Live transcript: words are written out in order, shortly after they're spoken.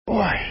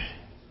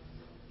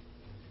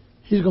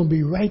he's going to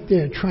be right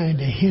there trying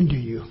to hinder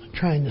you,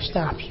 trying to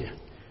stop you,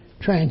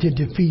 trying to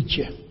defeat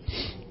you.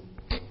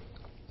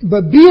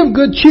 But be of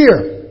good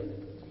cheer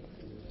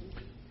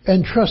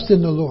and trust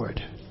in the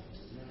Lord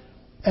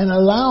and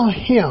allow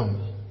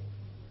Him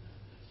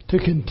to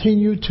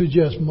continue to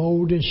just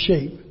mold and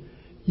shape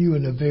you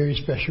in a very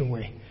special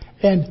way.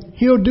 And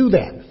He'll do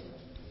that.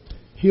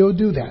 He'll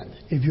do that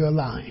if you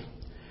allow Him.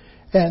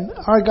 And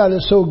our God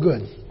is so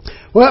good.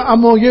 Well,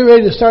 I'm going to get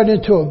ready to start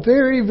into a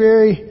very,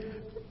 very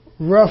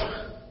rough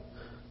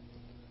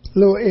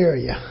little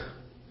area.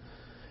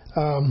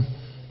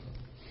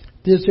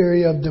 This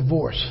area of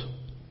divorce.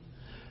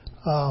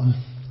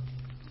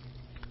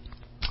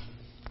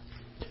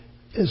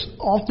 Is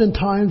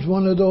oftentimes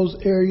one of those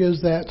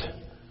areas that,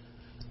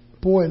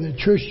 boy, the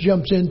church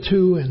jumps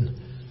into,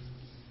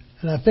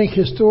 and I think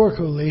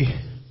historically,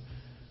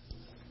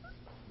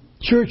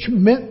 church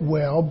meant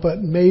well, but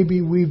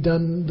maybe we've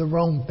done the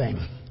wrong thing.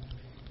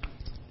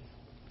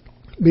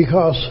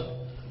 Because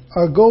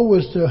our goal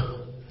was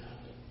to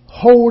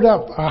hold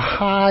up a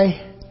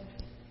high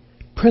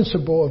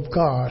principle of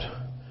God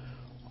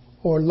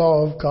or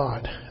law of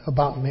God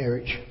about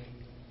marriage.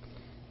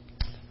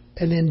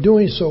 And in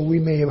doing so, we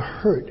may have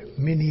hurt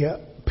many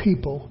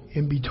people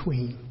in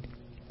between.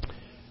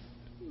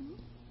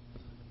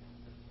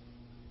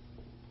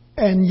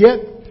 And yet,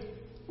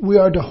 we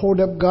are to hold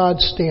up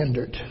God's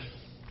standard.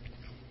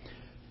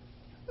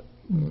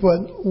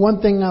 But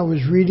one thing I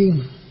was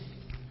reading,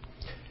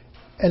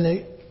 and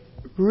it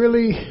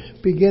really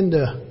began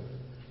to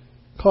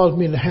cause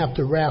me to have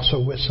to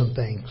wrestle with some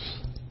things.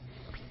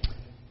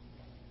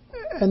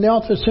 And the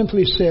author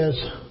simply says,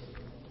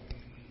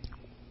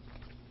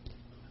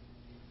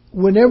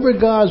 whenever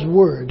God's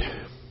Word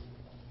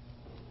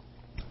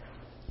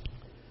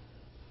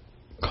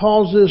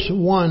causes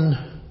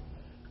one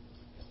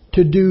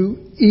to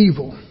do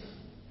evil,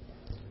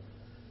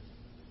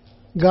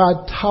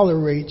 God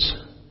tolerates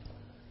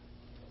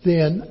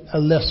then a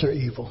lesser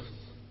evil.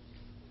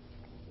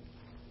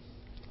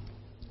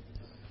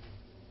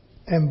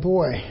 And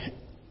boy,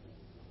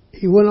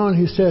 he went on,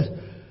 he said,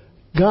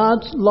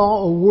 God's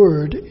law or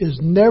word is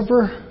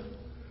never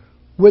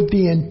with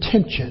the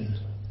intention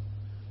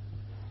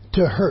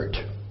to hurt.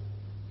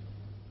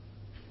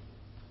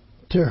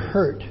 To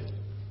hurt.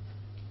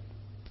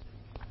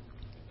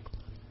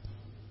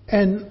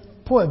 And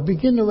boy,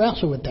 begin to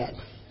wrestle with that.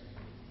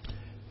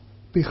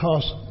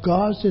 Because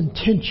God's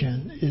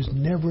intention is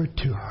never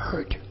to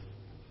hurt,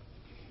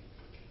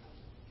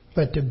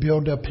 but to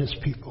build up His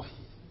people.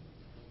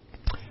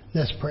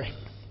 Let's pray.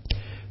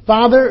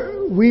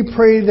 Father, we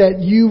pray that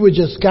you would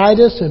just guide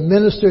us and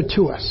minister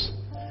to us.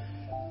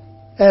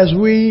 As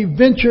we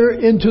venture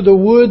into the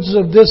woods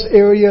of this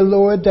area,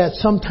 Lord, that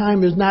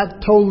sometimes is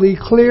not totally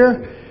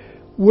clear,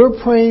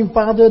 we're praying,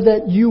 Father,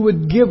 that you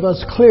would give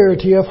us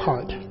clarity of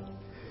heart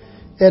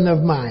and of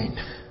mind.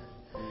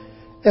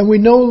 And we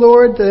know,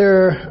 Lord,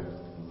 there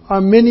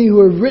are many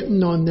who have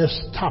written on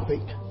this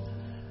topic.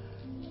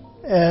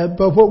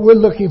 But what we're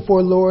looking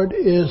for, Lord,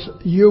 is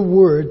your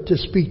word to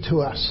speak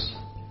to us.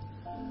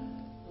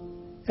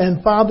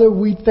 And Father,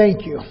 we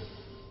thank you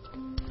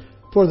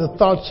for the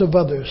thoughts of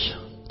others,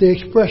 the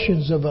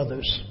expressions of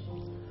others.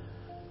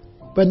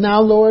 But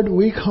now, Lord,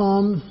 we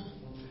come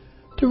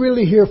to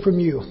really hear from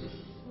you,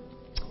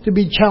 to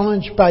be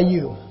challenged by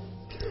you.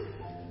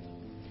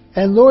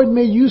 And Lord,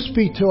 may you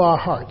speak to our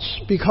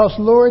hearts, because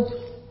Lord,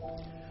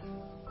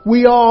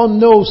 we all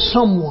know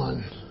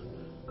someone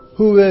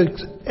who has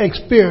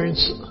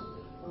experienced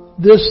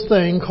this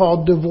thing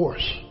called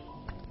divorce.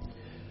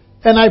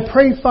 And I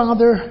pray,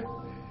 Father,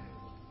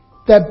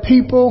 that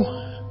people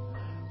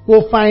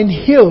will find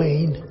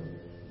healing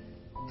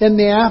in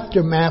the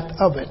aftermath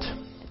of it.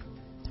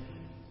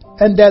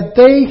 And that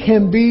they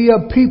can be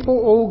a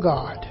people, oh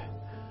God,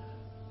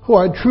 who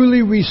are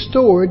truly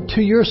restored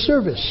to your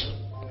service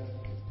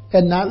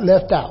and not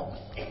left out.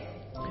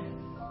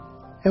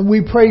 And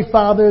we pray,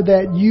 Father,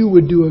 that you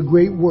would do a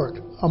great work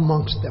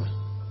amongst them,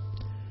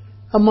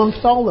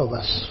 amongst all of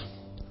us.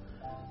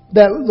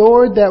 That,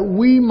 Lord, that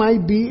we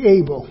might be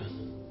able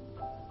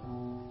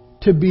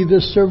to be the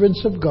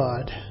servants of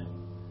God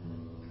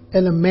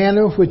in a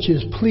manner which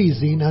is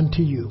pleasing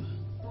unto you.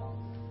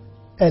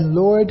 And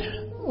Lord,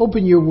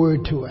 open your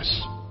word to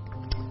us.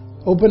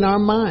 Open our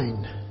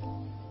mind.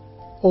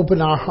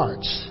 Open our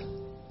hearts,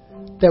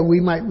 that we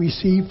might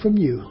receive from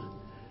you.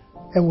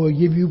 And we'll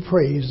give you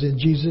praise in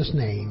Jesus'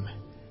 name.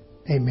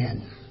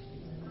 Amen.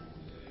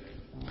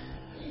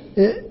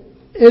 It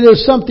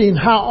is something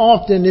how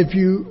often, if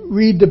you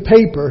read the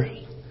paper,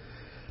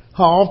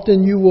 how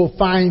often you will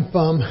find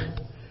from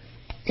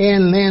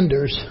Ann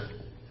Landers.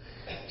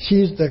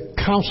 She's the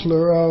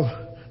counselor of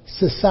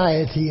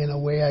society in a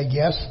way, I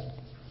guess.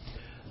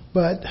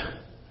 But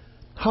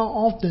how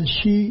often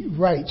she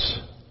writes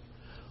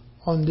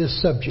on this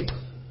subject.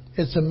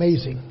 It's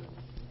amazing.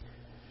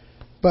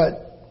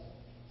 But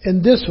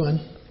in this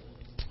one,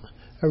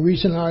 a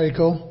recent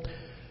article,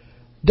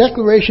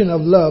 declaration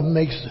of love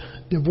makes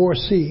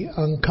divorcee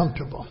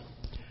uncomfortable.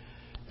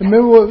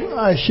 Remember what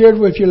I shared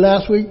with you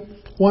last week?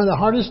 One of the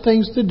hardest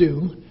things to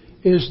do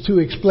is to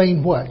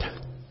explain what?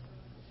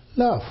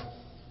 Love.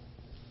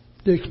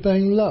 To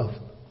explain love.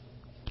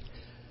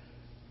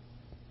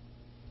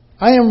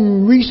 I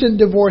am a recent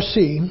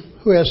divorcee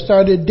who has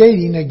started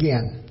dating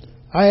again.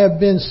 I have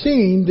been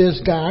seeing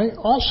this guy,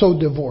 also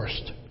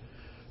divorced,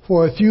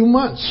 for a few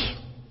months.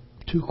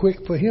 Too quick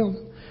for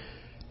him.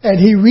 And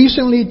he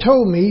recently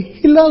told me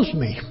he loves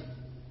me.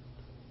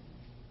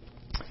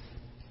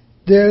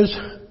 There's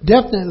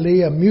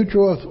definitely a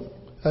mutual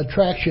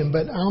attraction,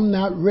 but I'm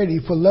not ready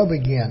for love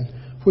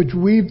again, which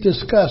we've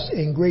discussed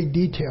in great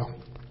detail.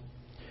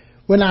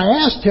 When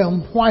I asked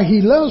him why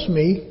he loves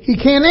me, he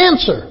can't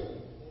answer.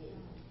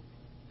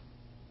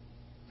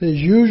 His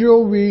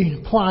usual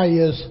reply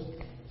is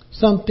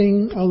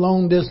something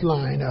along this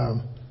line of,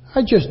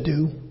 I just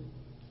do.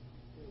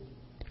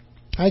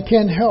 I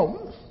can't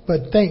help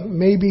but think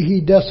maybe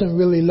he doesn't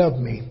really love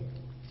me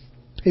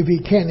if he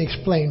can't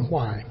explain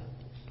why.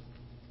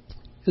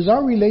 Is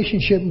our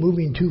relationship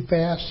moving too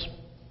fast?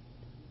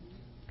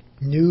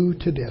 New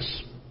to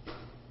this.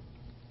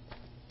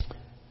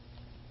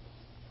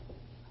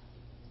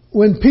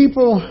 When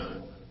people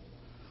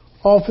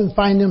often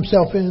find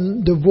themselves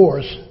in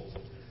divorce,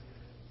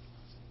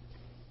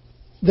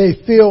 they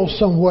feel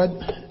somewhat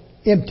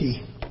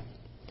empty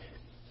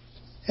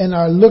and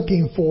are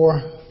looking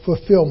for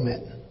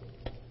fulfillment.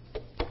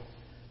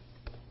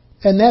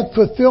 And that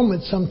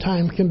fulfillment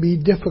sometimes can be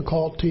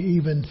difficult to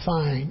even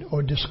find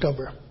or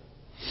discover.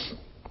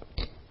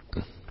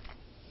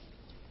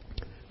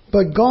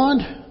 But God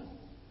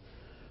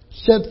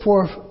set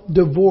forth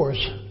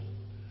divorce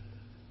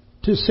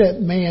to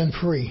set man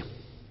free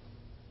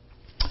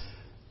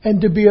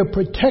and to be a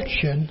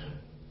protection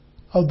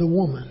of the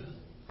woman.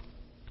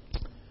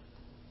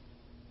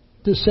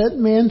 To set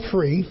man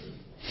free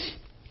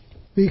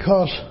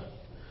because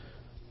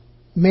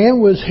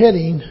man was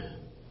heading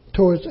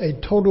towards a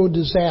total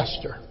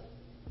disaster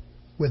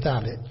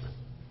without it.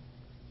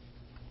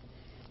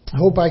 I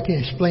hope I can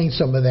explain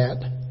some of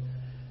that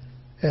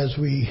as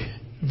we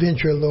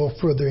venture a little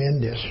further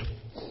in this.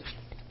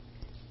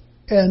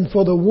 And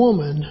for the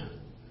woman,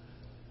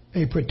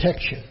 a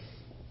protection.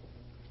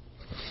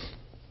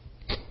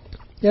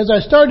 As I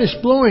started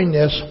exploring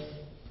this,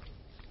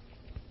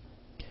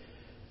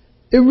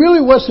 it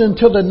really wasn't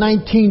until the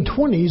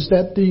 1920s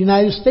that the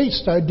United States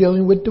started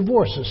dealing with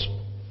divorces.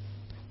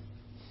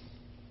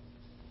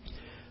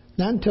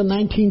 Not until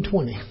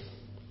 1920.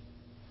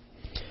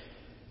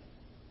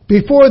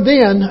 Before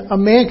then, a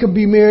man could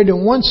be married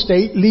in one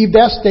state, leave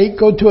that state,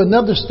 go to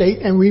another state,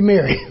 and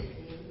remarry.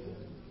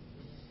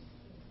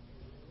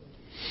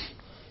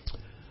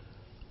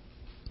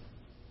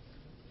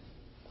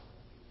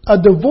 A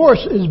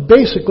divorce is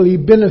basically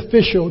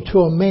beneficial to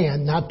a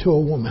man, not to a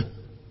woman.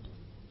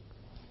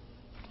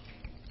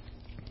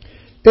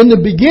 In the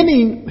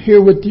beginning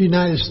here with the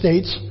United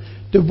States,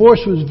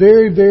 divorce was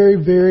very, very,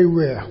 very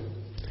rare.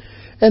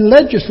 And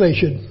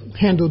legislation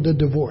handled the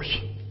divorce.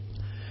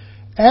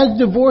 As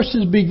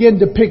divorces began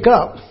to pick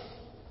up,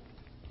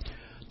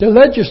 the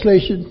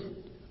legislation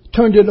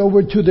turned it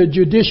over to the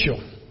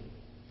judicial.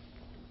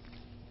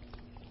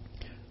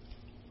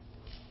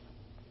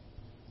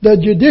 The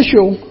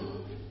judicial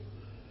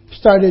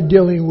started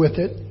dealing with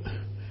it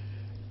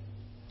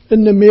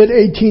in the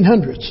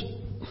mid-1800s.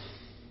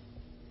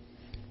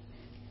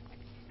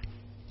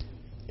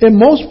 In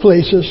most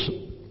places,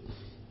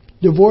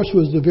 divorce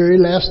was the very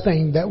last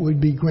thing that would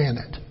be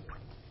granted.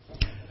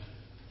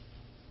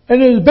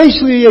 And it was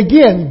basically,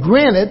 again,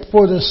 granted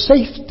for the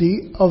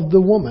safety of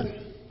the woman.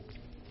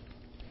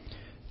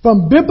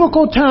 From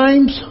biblical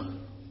times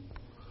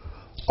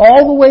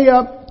all the way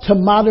up to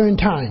modern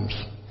times.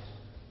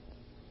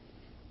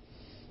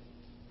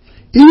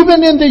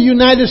 Even in the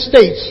United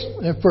States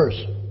at first,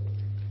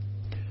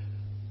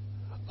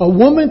 a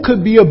woman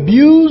could be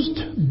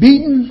abused,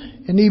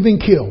 beaten, and even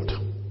killed.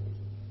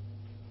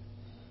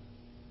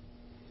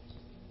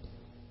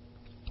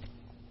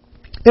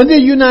 In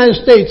the United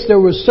States, there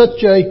was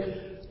such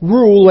a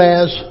rule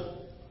as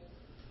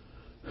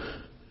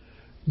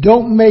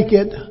don't make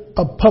it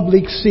a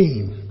public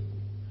scene.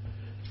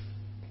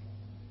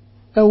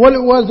 And what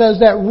it was as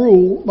that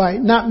rule, by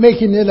not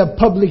making it a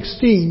public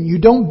scene, you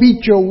don't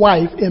beat your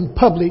wife in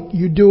public,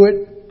 you do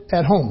it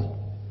at home.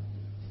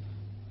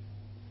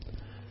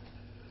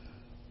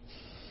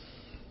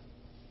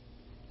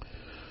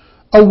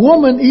 A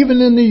woman, even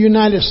in the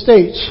United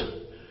States,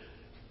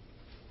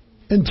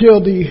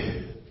 until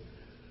the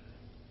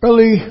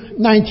early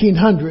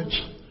 1900s,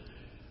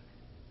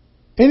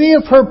 any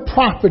of her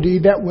property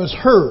that was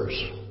hers,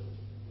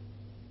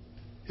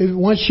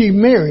 once she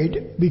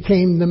married,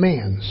 became the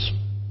man's.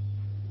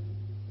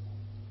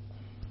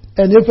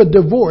 And if a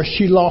divorce,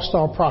 she lost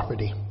all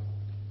property.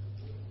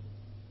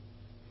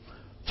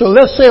 So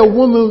let's say a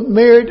woman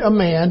married a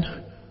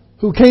man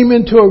who came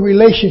into a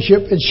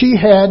relationship and she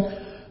had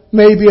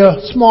maybe a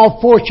small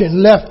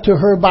fortune left to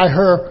her by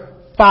her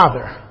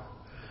father.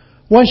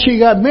 Once she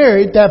got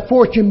married, that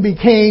fortune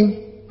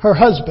became her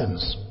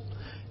husband's.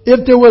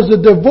 If there was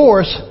a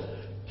divorce,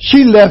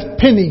 she left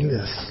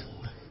penniless.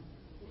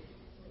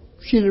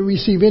 She didn't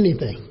receive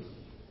anything.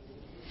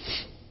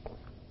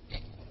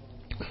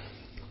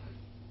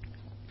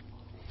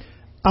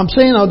 I'm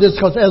saying all this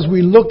because as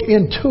we look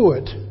into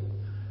it,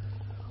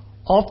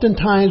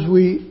 oftentimes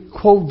we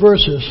quote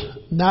verses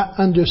not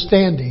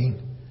understanding.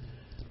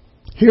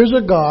 Here's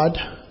a God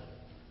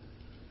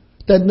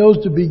that knows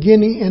the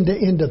beginning and the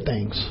end of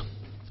things.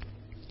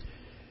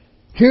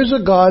 Here's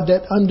a God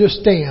that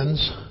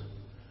understands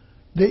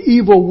the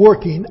evil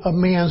working of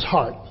man's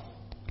heart.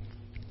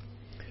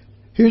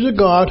 Here's a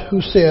God who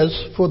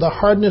says, for the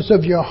hardness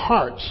of your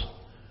hearts,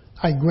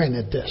 I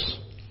granted this.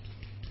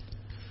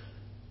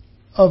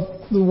 Of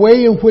the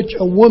way in which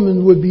a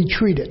woman would be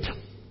treated,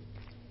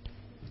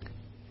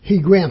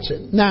 He grants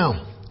it.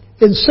 Now,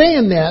 in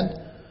saying that,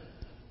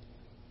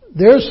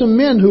 there are some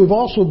men who have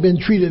also been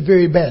treated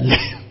very badly.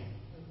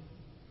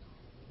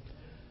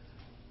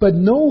 But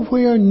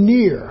nowhere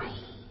near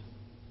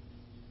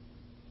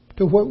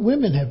to what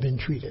women have been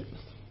treated.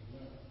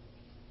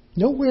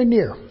 Nowhere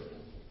near.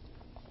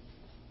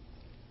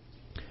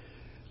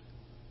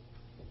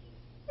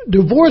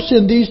 Divorce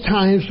in these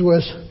times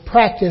was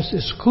practiced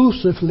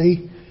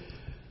exclusively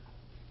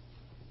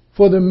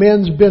for the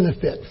men's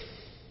benefit.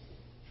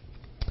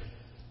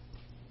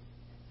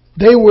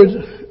 They were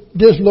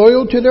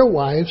disloyal to their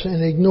wives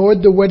and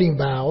ignored the wedding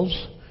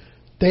vows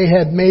they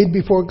had made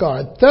before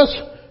God, thus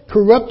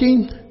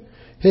corrupting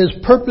His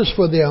purpose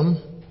for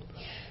them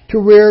to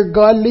rear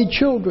godly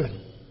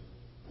children.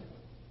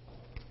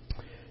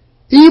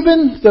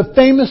 Even the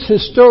famous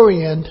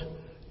historian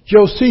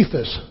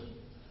Josephus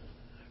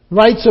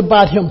writes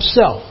about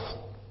himself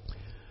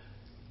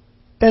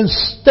and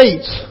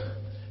states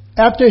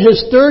after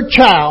his third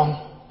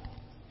child,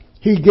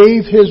 he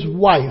gave his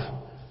wife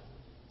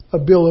a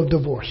bill of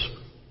divorce.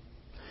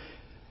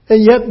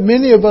 And yet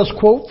many of us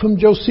quote from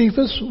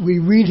Josephus, we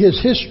read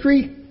his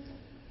history,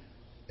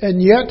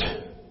 and yet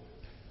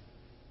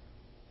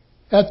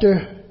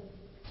after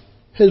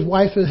his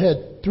wife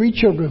had 3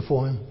 children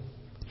for him,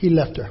 he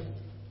left her.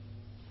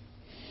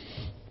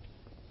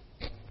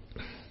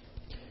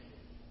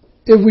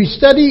 If we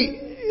study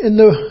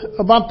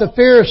about the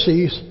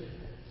Pharisees,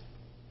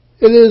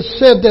 it is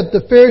said that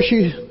the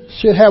Pharisees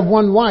should have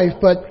one wife,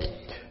 but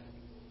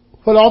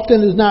what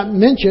often is not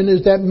mentioned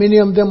is that many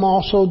of them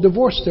also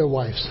divorced their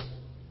wives.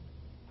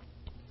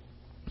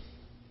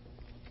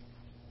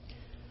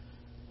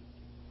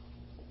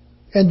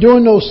 And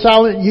during those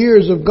silent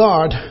years of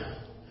God,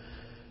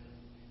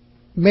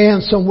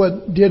 man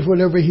somewhat did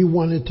whatever he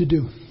wanted to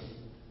do.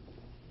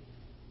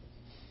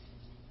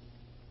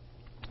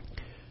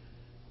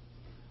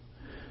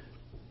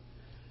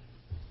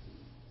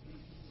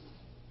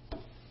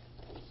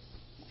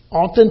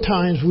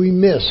 Oftentimes we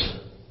miss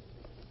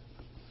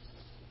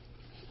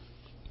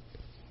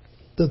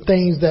the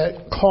things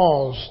that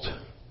caused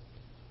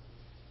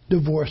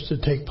divorce to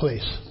take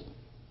place.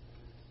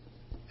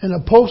 In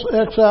a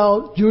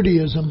post-exile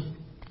Judaism,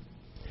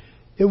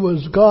 it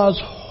was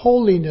God's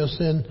holiness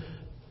and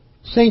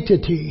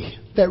sanctity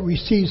that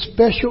received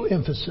special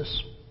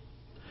emphasis.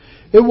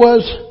 It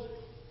was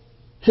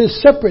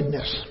His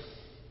separateness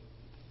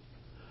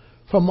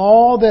from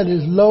all that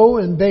is low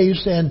and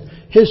base, and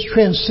His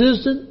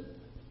transcendent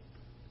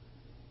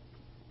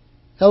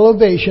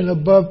elevation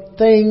above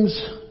things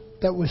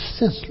that were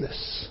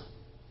senseless,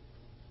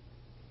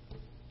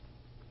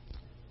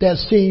 that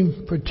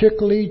seemed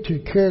particularly to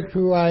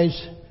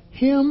characterize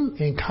Him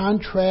in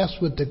contrast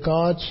with the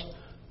gods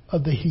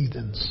of the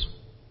heathens.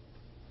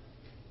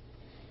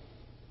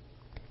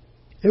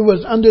 It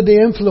was under the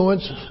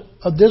influence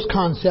of this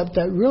concept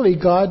that really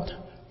God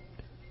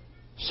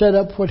set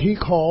up what He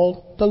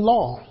called the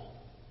law.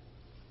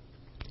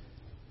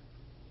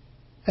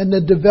 And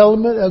the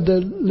development of the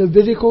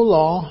Levitical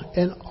law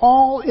and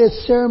all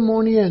its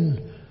ceremony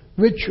and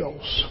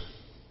rituals.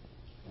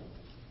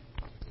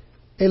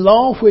 A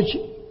law which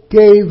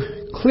gave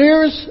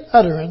clearest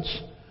utterance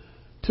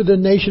to the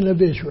nation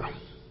of Israel.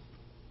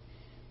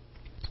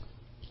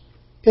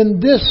 In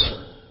this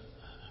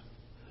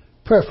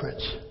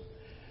preference,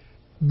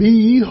 be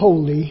ye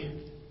holy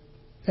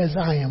as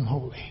I am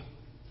holy.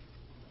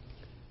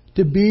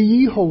 To be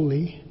ye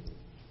holy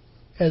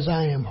as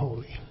I am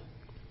holy.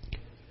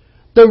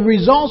 The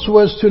result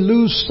was to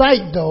lose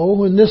sight,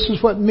 though, and this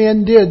is what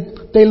men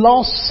did. They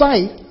lost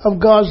sight of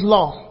God's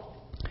law.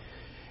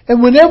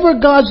 And whenever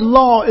God's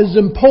law is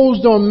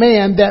imposed on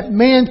man that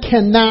man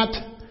cannot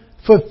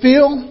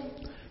fulfill,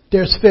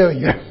 there's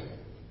failure.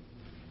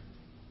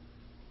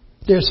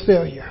 There's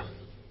failure.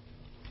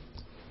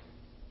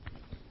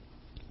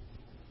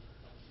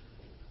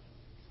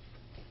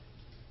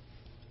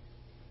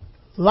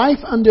 Life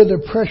under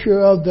the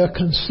pressure of the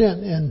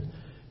consent and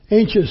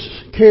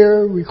anxious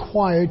care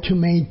required to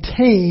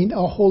maintain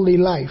a holy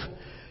life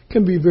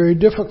can be very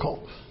difficult.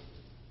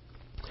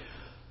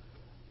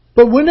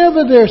 But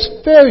whenever there's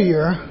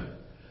failure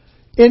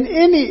in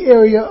any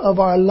area of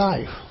our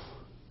life,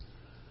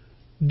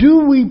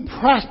 do we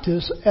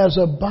practice as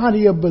a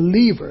body of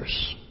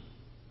believers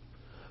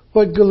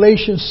what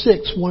Galatians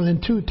 6, 1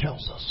 and 2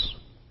 tells us?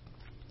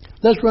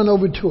 Let's run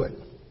over to it.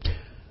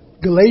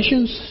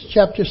 Galatians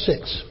chapter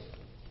 6.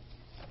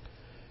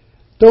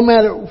 No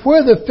matter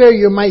where the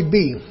failure might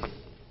be,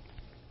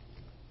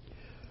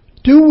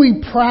 Do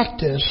we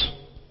practice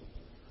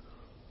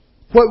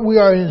what we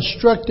are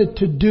instructed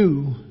to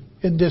do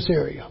in this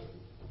area?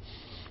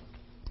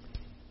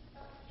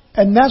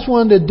 And that's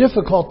one of the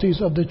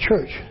difficulties of the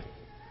church,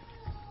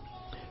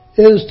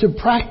 is to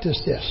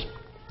practice this.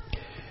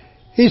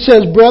 He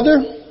says, brother,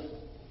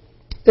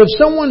 if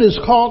someone is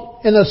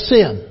caught in a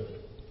sin,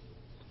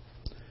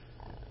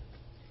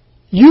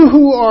 you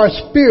who are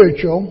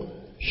spiritual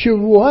should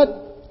what?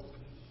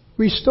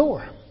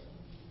 Restore.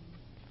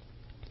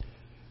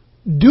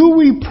 Do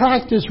we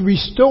practice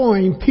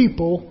restoring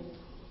people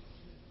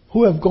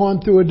who have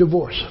gone through a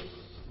divorce?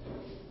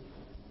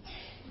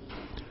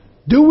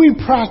 Do we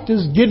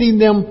practice getting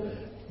them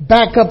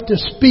back up to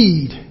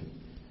speed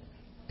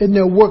in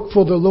their work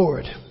for the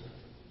Lord?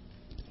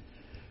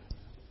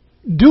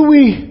 Do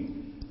we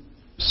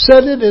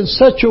set it in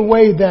such a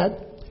way that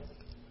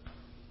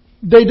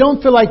they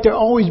don't feel like they're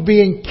always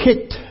being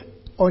kicked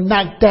or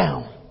knocked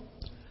down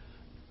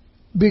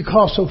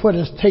because of what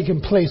has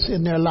taken place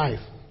in their life?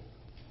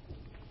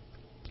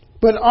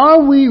 But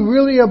are we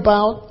really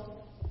about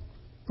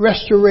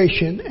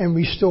restoration and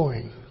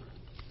restoring?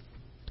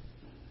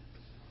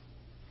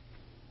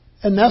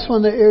 And that's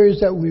one of the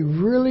areas that we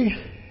really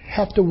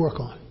have to work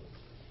on.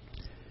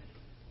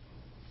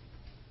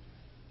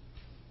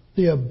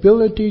 The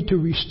ability to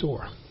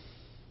restore.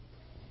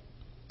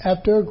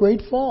 After a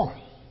great fall.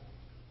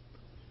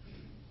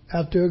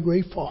 After a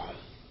great fall.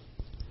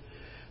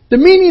 The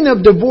meaning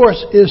of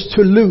divorce is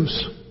to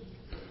loose,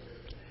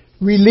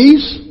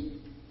 release.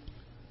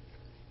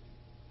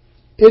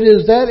 It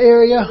is that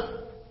area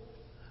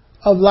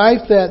of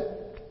life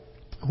that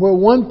where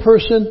one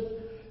person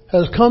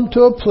has come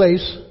to a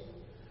place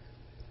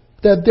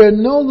that they're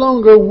no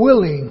longer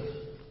willing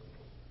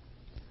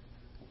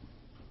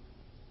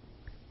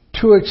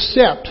to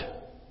accept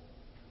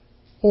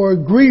or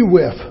agree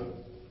with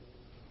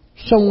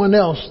someone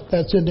else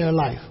that's in their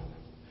life.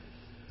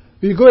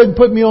 Will you go ahead and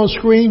put me on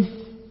screen?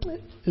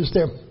 It's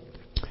there.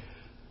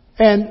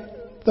 And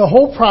the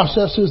whole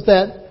process is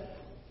that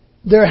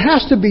there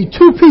has to be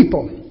two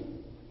people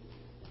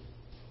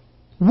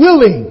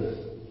willing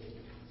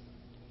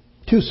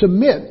to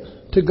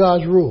submit to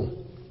God's rule.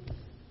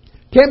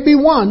 Can't be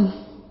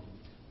one.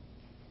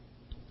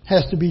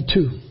 Has to be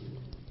two.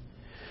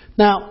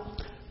 Now,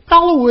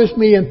 follow with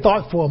me in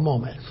thought for a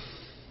moment.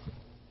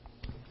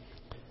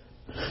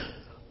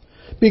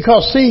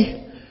 Because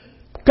see,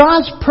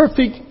 God's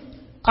perfect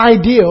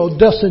ideal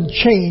doesn't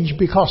change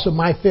because of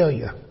my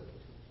failure.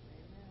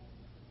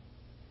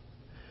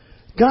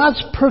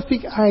 God's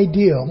perfect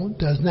ideal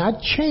does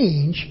not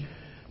change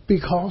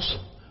because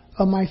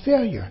of my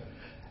failure.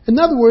 In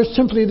other words,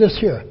 simply this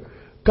here.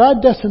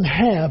 God doesn't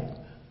have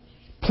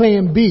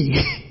plan B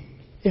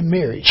in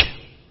marriage.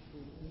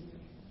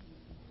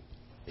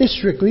 It's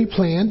strictly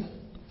plan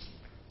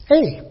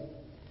A.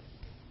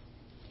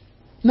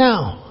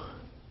 Now,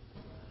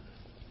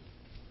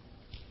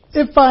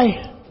 if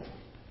I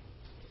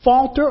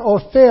falter or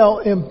fail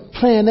in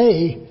plan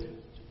A,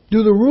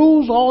 do the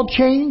rules all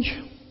change?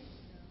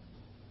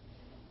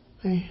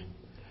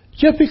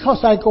 Just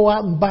because I go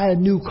out and buy a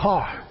new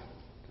car,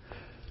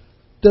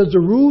 does the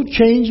rule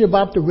change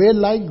about the red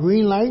light,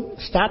 green light,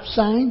 stop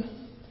sign,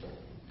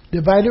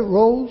 divided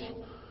roads,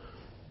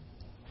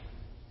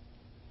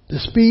 the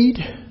speed?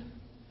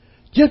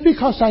 Just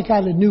because I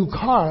got a new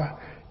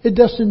car, it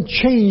doesn't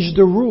change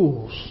the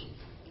rules.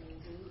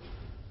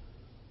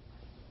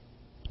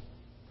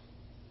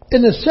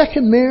 In a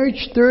second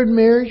marriage, third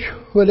marriage,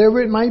 whatever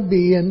it might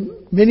be, and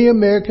many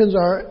Americans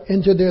are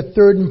into their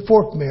third and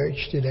fourth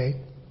marriage today,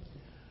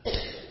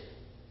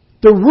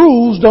 the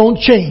rules don't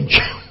change.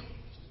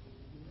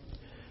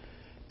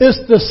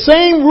 It's the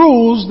same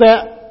rules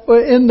that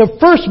were in the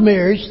first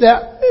marriage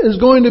that is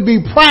going to be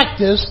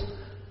practiced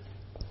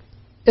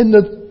in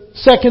the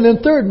second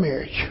and third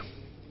marriage.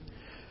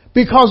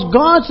 Because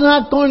God's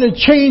not going to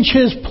change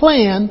His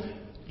plan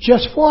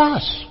just for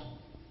us.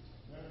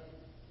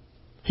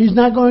 He's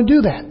not going to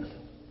do that.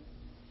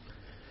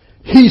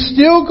 He's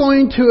still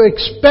going to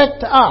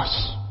expect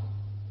us,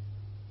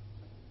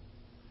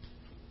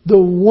 the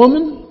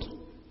woman,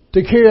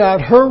 to carry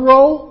out her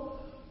role,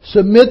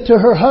 submit to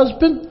her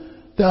husband,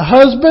 the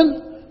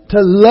husband to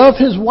love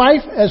his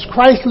wife as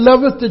Christ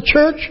loveth the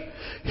church.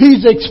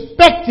 He's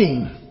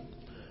expecting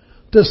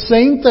the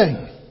same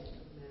thing.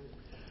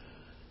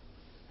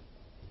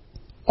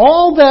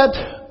 All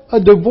that a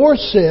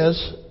divorce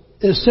says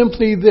is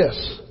simply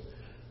this.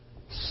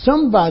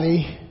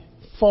 Somebody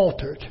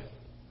faltered.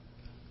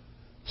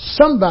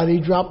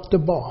 Somebody dropped the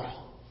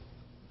ball.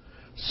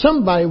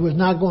 Somebody was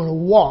not going to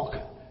walk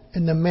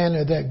in the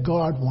manner that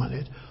God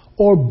wanted.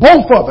 Or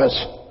both of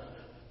us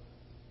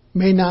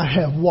may not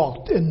have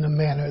walked in the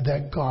manner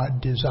that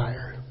God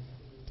desired.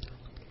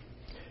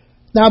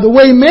 Now, the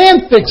way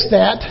man fixed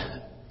that,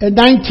 in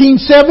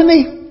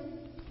 1970,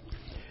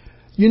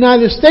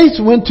 United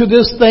States went to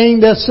this thing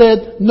that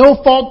said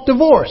no fault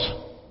divorce.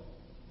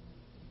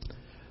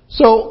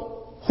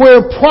 So,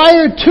 where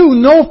prior to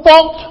no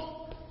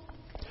fault,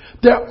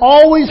 there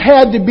always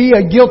had to be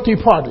a guilty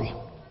party.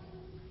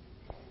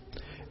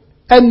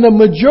 And the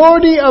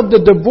majority of the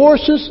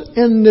divorces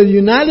in the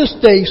United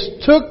States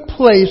took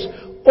place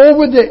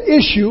over the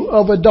issue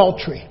of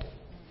adultery,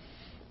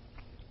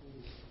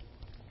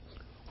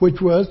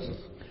 which was,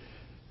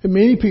 in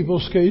many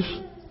people's case,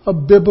 a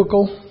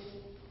biblical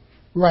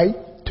right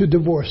to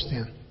divorce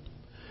them.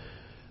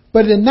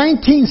 But in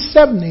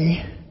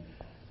 1970,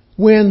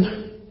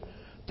 when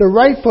the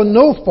right for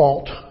no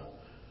fault,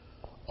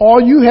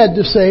 all you had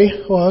to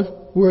say was,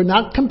 we're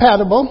not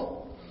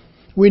compatible,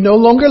 we no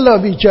longer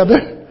love each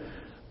other,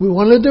 we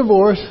want a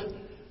divorce,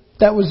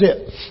 that was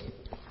it.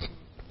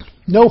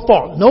 No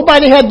fault.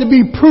 Nobody had to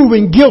be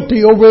proven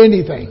guilty over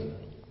anything.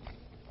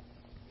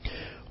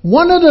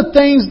 One of the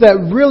things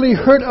that really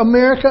hurt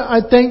America, I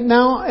think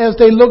now, as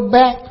they look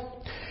back,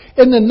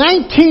 in the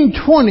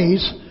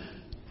 1920s,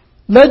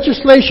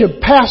 legislation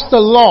passed a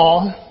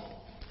law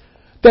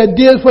that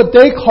did what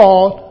they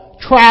called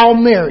trial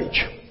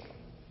marriage,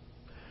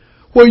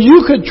 where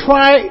you could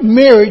try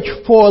marriage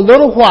for a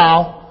little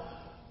while,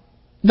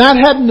 not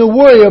having to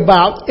worry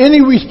about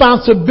any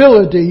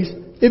responsibilities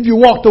if you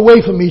walked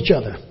away from each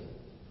other.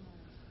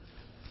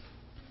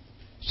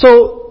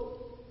 So,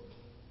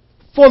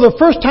 for the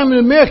first time in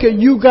America,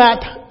 you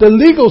got the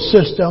legal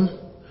system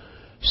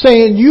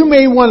saying you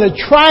may want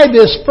to try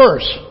this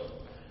first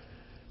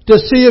to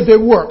see if it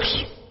works.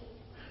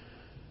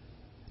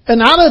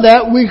 And out of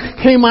that, we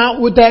came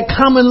out with that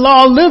common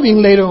law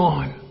living later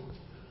on.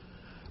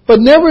 But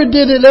never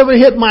did it ever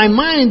hit my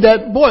mind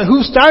that, boy,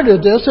 who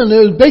started this? And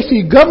it was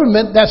basically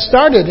government that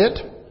started it,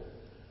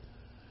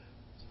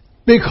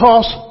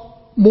 because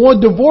more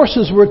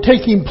divorces were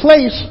taking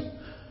place.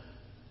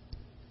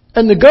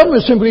 And the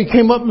government simply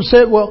came up and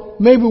said, well,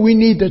 maybe we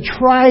need to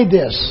try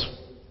this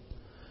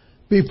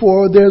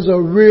before there's a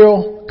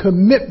real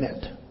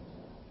commitment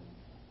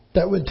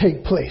that would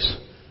take place.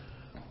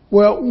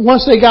 Well,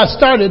 once they got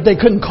started, they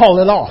couldn't call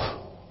it off.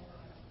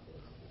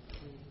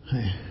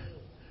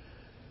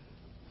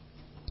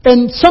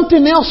 And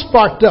something else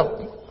sparked up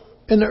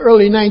in the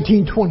early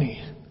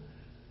 1920s.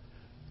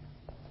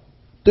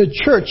 The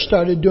church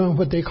started doing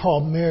what they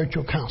called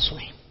marital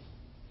counseling.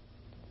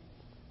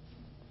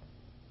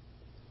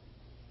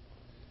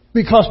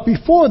 Because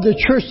before, the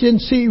church didn't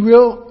see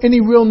any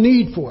real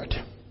need for it.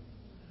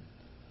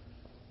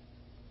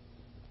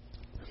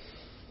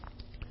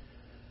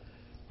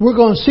 We're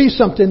going to see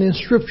something in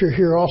Scripture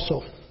here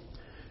also.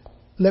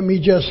 Let me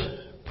just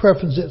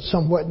preface it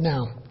somewhat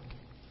now.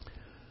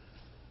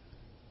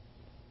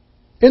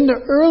 In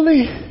the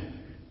early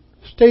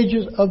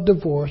stages of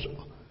divorce,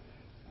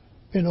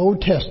 in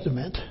Old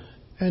Testament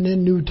and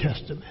in New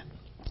Testament,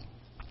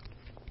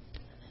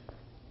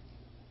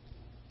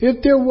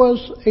 if there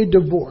was a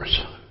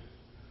divorce,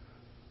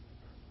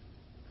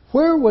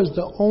 where was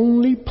the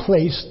only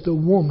place the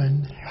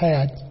woman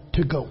had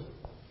to go?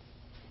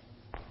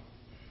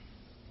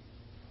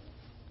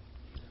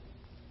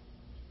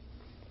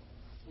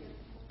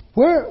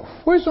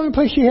 Where's the only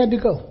place she had to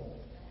go?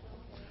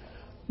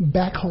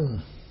 Back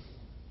home.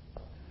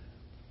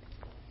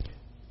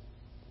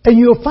 And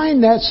you'll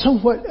find that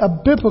somewhat a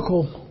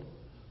biblical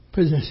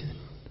position.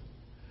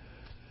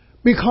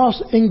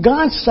 Because in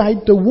God's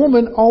sight, the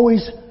woman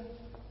always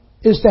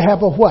is to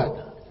have a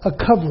what? A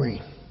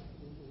covering.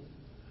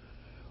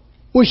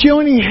 Well, she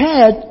only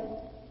had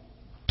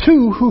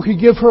two who could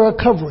give her a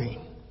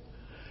covering.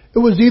 It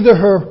was either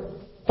her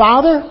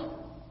father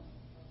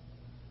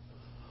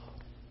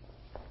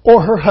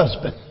or her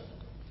husband.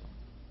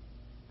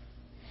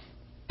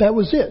 That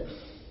was it.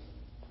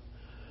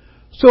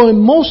 So in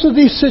most of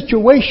these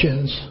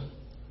situations,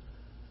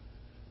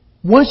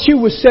 once she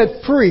was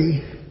set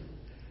free,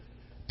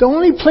 the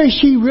only place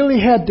she really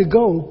had to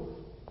go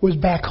was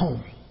back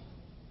home.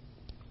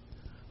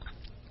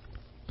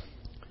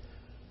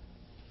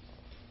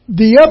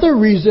 The other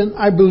reason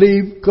I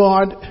believe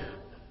God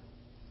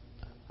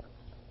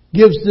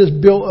gives this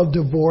bill of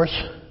divorce,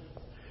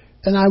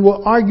 and I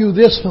will argue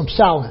this from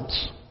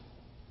silence,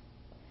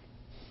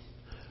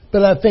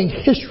 but I think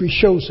history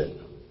shows it.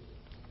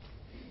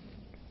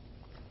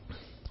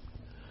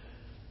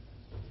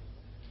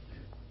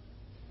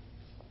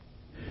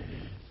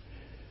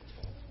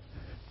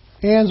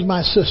 Ann's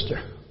my sister.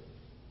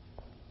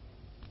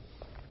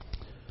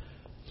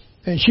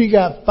 And she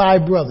got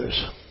 5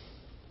 brothers.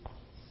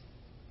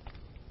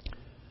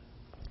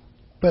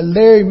 But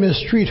Larry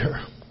mistreated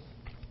her.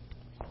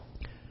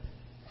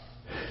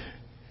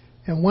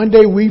 And one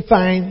day we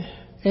find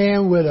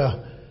Ann with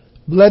a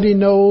bloody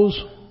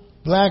nose,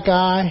 black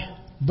eye,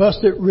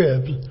 busted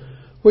ribs.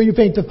 What do you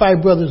think the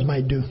 5 brothers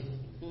might do?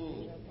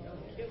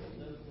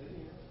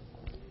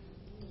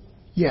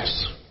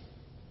 Yes.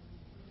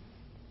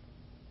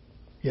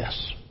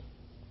 Yes.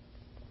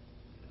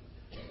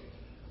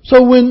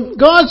 So when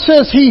God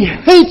says He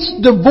hates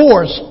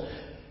divorce,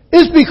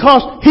 it's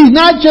because He's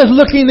not just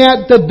looking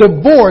at the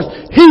divorce.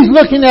 He's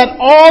looking at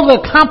all the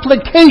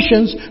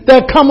complications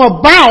that come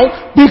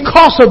about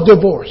because of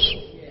divorce.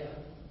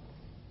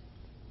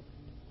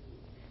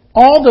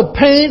 All the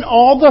pain,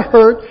 all the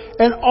hurt,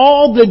 and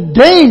all the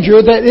danger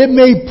that it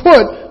may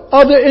put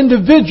other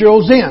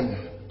individuals in.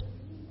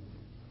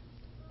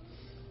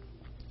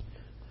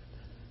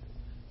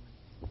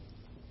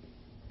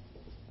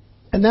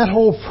 And that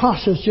whole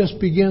process just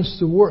begins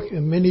to work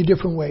in many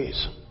different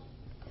ways.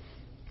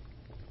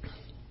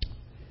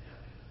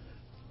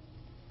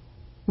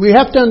 We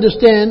have to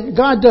understand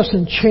God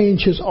doesn't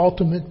change His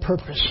ultimate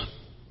purpose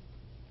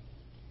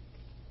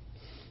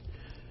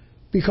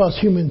because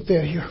human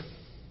failure.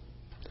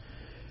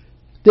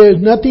 There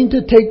is nothing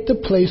to take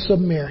the place of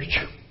marriage.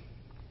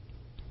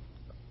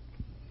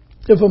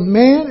 If a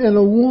man and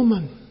a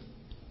woman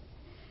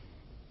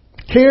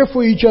care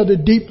for each other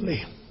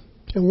deeply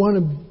and want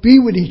to be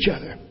with each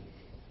other,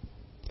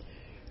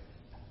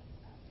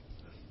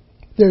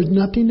 there's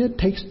nothing that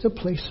takes the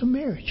place of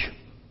marriage.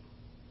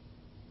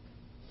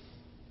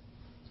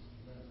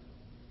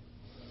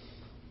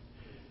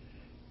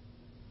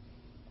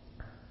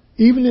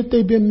 Even if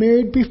they've been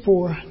married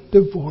before,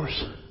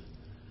 divorce,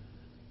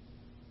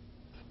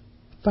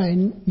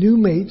 find new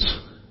mates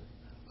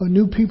or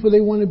new people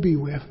they want to be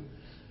with.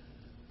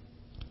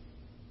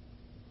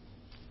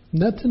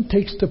 Nothing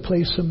takes the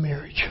place of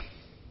marriage.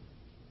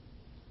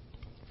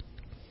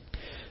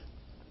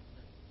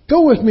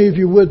 Go with me, if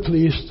you would,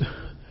 please,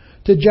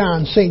 to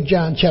John, St.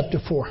 John chapter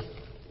 4.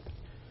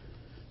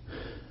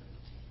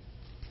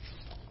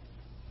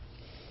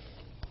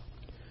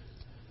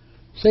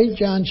 St.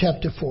 John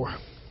chapter 4.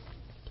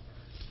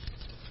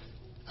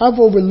 I've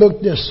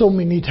overlooked this so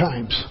many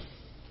times.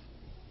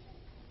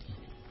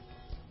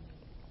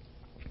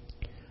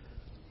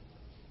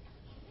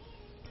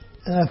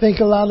 And I think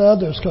a lot of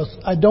others, because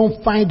I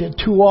don't find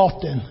it too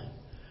often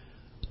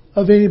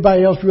of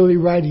anybody else really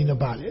writing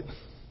about it.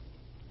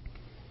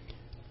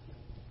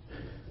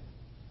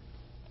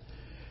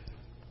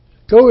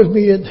 Go with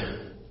me at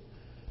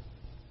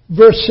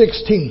verse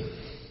 16.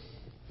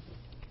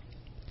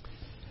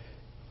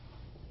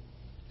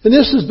 And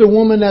this is the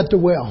woman at the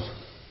well.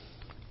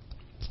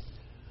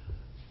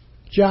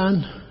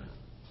 John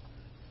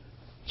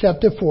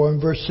chapter 4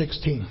 and verse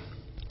 16.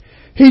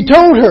 He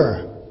told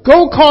her,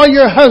 go call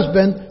your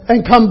husband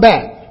and come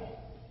back.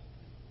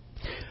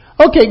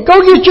 Okay,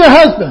 go get your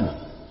husband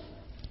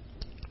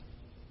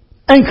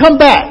and come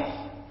back.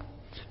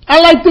 I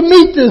like to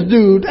meet this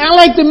dude. I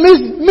like to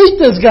meet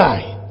this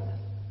guy.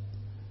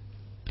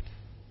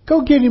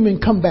 Go get him and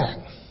come back.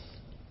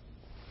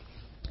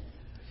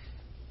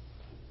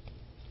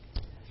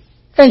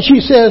 And she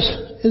says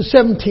in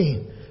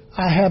 17,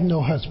 I have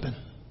no husband.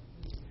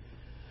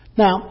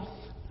 Now,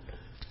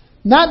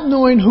 not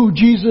knowing who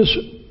Jesus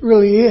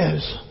really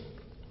is,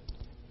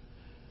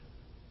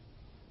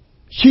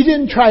 she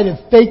didn't try to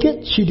fake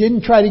it. She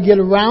didn't try to get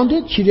around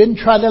it. She didn't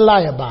try to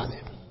lie about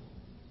it.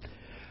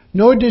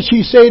 Nor did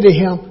she say to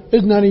him,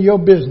 it's none of your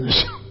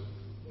business.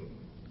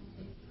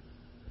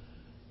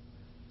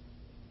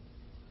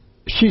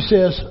 She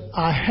says,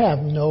 I have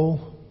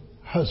no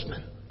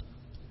husband.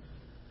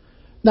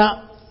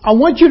 Now, I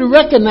want you to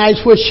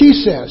recognize what she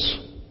says.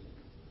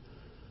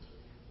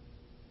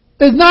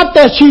 It's not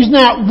that she's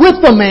not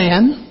with the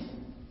man,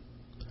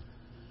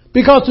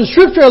 because the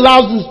scripture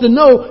allows us to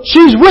know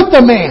she's with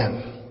the man.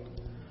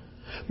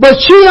 But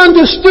she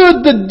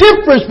understood the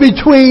difference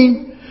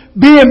between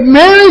being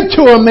married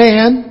to a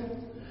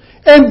man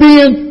and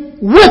being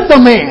with a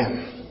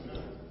man.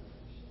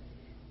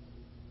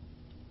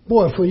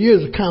 Boy, for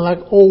years I kind of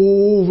like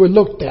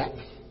overlooked that.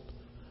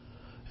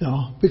 You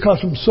know, because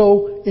I'm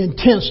so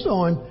intense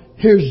on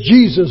here's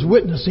Jesus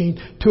witnessing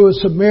to a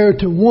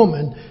Samaritan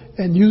woman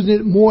and using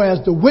it more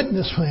as the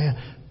witness plan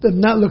than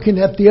not looking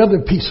at the other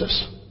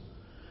pieces.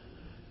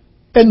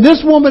 And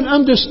this woman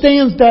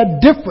understands that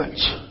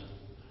difference.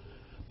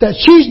 That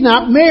she's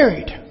not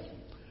married.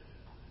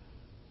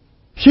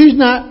 She's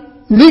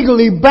not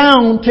legally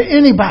bound to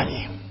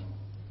anybody.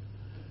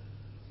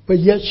 But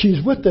yet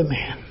she's with the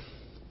man.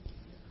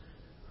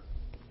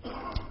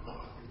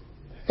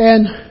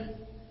 And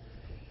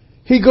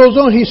he goes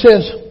on,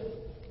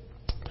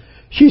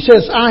 she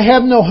says, I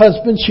have no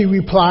husband, she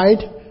replied.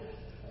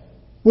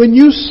 When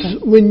you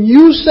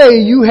say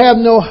you have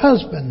no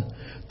husband,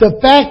 the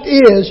fact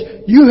is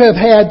you have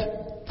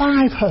had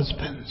 5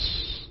 husbands.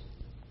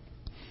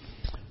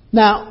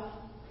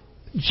 Now,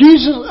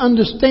 Jesus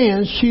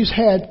understands she's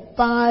had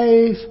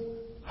 5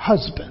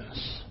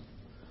 husbands.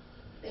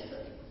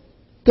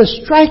 The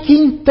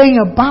striking thing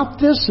about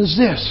this is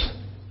this.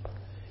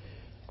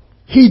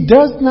 He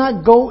does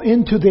not go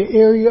into the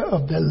area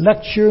of the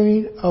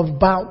lecturing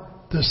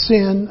about the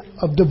sin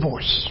of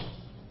divorce.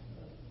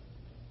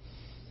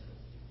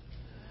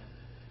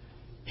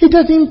 He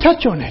doesn't even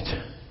touch on it.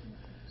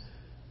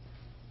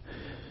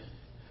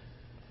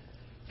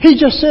 He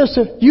just says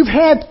that you've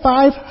had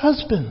 5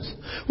 husbands.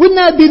 Wouldn't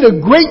that be the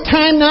great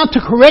time now to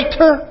correct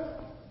her?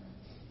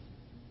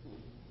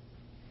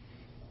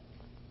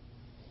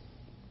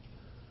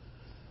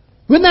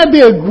 Wouldn't that be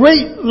a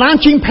great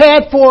launching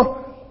pad for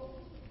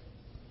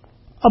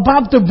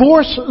about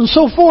divorce and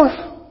so forth?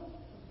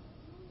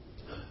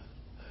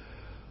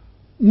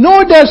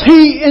 Nor does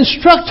he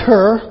instruct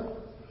her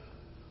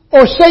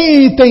or say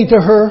anything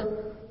to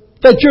her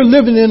that you're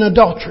living in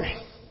adultery.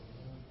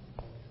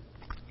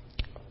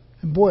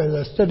 And boy,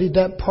 as I studied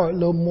that part a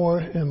little more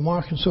in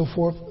Mark and so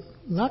forth,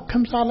 a lot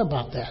comes out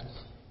about that.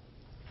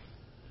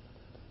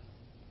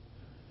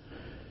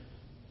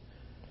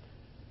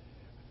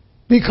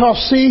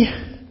 Because, see,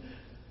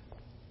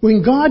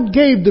 when God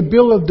gave the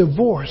bill of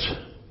divorce,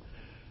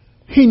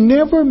 He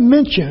never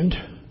mentioned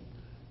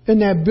in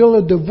that bill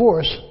of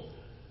divorce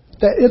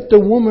that if the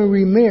woman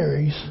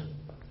remarries,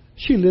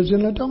 she lives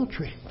in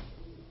adultery.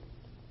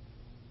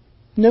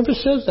 Never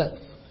says that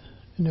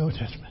in the Old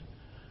Testament.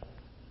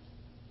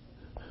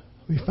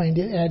 We find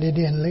it added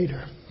in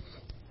later.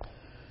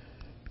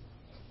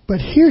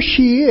 But here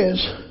she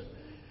is,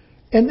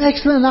 an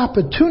excellent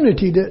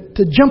opportunity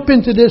to jump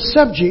into this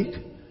subject,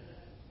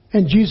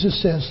 and Jesus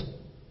says,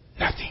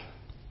 nothing.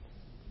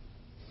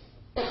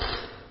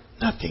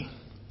 Nothing.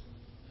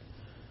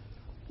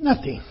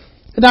 Nothing.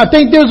 And I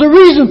think there's a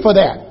reason for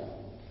that.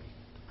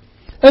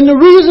 And the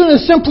reason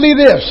is simply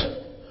this.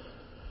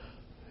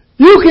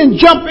 You can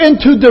jump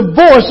into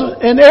divorce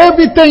and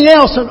everything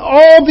else and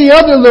all the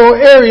other little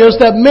areas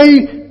that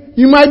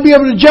you might be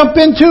able to jump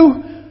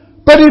into.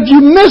 But if you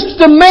miss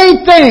the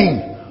main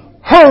thing,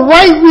 her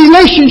right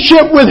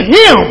relationship with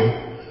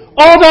Him,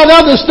 all that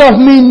other stuff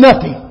means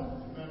nothing.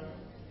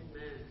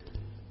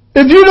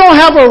 If you don't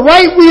have a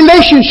right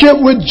relationship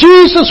with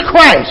Jesus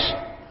Christ,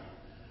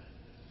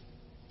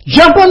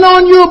 jumping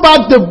on you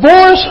about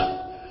divorce,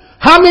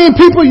 how many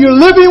people you're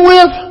living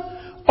with,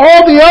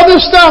 all the other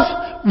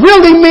stuff,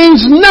 really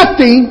means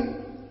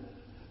nothing,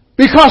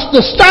 because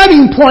the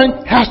starting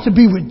point has to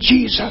be with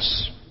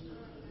Jesus.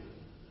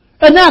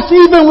 And that's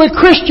even with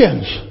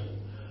Christians.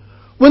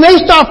 When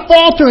they start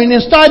faltering and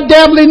start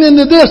dabbling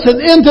into this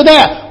and into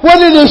that, what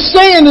it is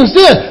saying is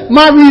this: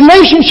 my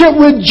relationship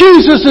with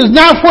Jesus is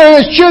not where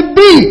it should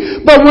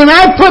be. But when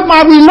I put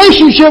my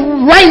relationship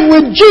right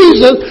with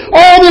Jesus,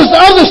 all this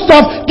other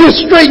stuff gets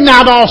straightened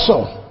out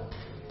also.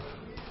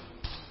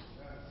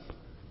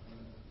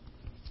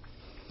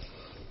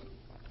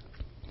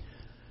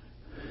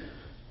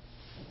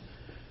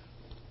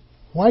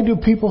 Why do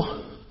people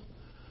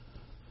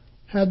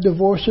have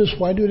divorces?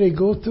 Why do they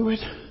go through it?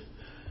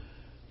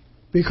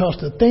 Because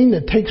the thing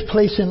that takes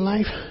place in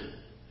life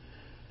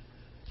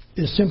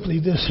is simply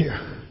this here.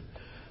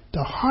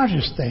 The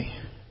hardest thing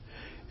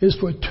is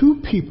for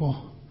two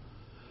people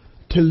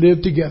to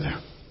live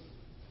together.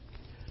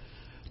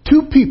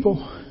 Two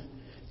people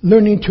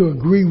learning to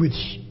agree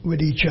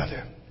with each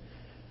other.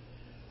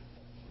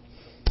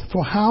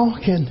 For how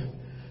can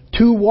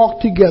two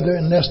walk together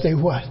unless they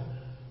what?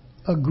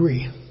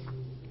 Agree.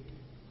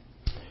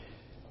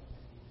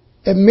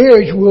 And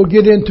marriage we'll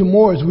get into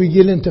more as we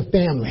get into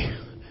family.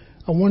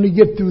 I want to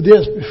get through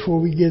this before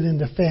we get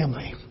into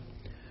family.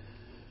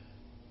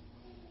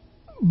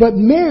 But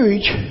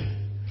marriage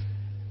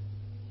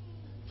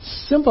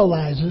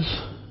symbolizes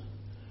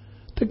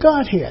the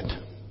Godhead.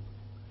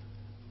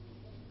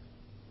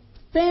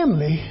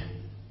 Family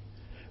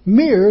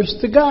mirrors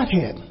the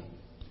Godhead.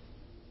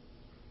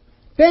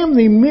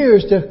 Family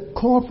mirrors the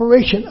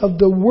cooperation of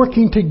the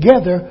working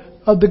together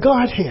of the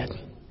Godhead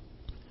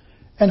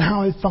and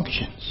how it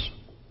functions.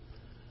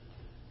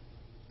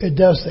 It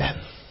does that.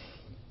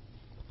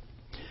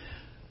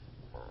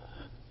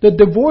 The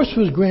divorce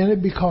was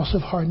granted because of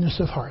hardness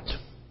of heart.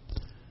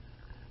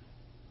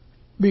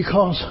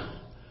 Because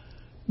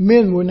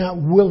men were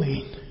not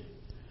willing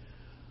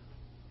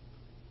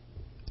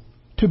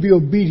to be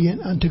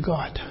obedient unto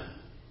God.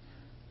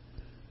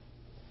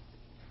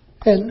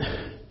 And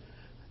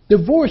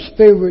divorce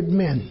favored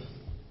men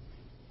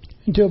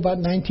until about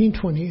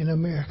 1920 in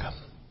America.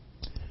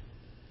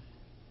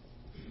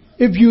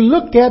 If you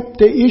look at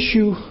the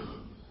issue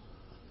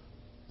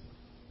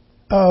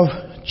of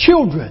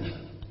children,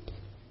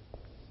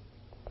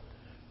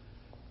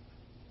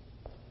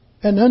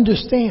 and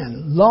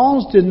understand,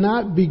 laws did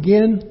not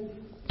begin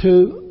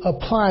to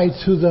apply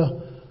to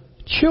the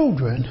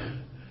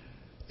children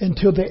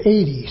until the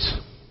 80s.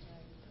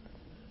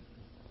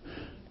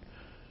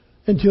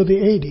 Until the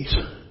 80s.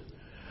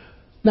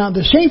 Now,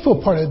 the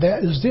shameful part of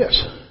that is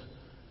this.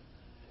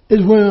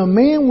 Is when a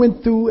man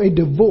went through a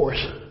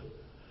divorce,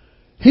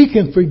 he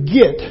can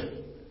forget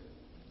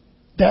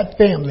that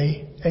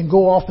family and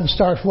go off and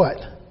start what?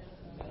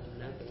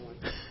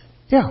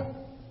 Yeah.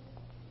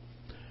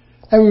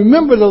 And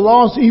remember the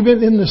laws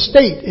even in the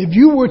state. If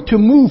you were to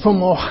move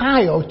from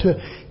Ohio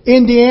to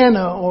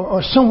Indiana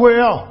or somewhere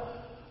else,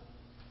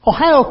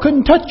 Ohio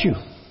couldn't touch you.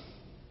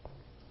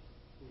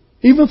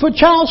 Even for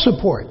child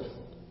support.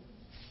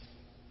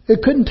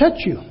 It couldn't touch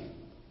you.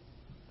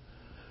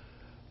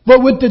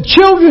 But with the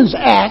Children's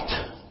Act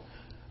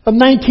of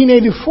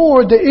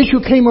 1984, the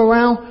issue came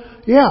around,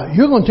 yeah,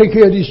 you're going to take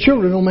care of these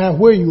children no matter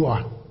where you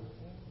are.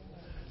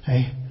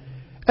 Okay?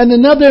 And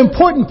another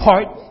important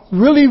part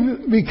really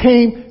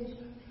became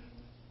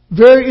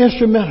very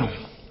instrumental.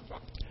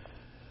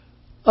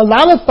 A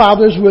lot of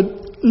fathers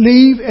would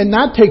leave and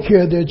not take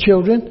care of their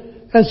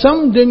children, and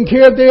some didn't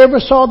care if they ever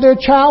saw their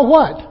child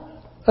what?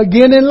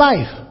 Again in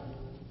life.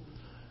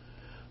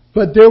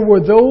 But there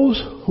were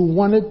those who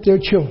wanted their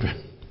children.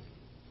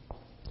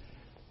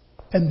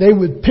 And they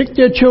would pick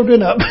their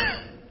children up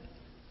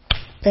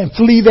and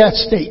flee that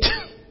state.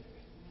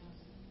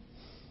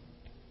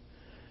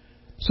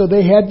 So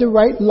they had to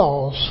write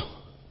laws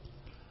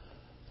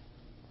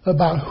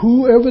about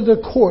whoever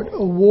the court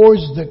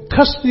awards the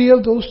custody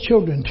of those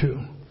children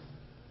to.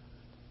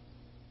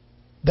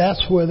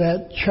 That's where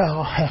that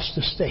child has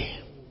to stay.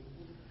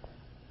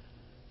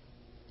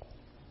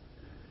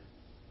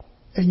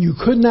 And you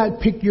could not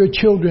pick your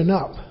children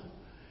up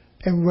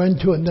and run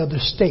to another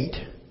state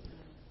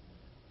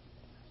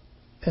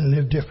and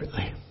live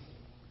differently.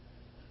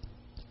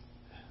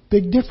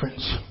 Big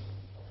difference.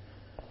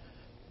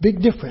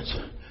 Big difference.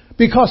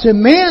 Because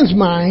in man's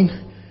mind,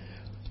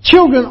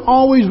 children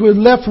always were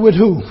left with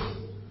who?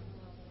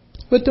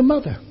 With the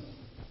mother.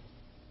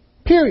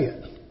 Period.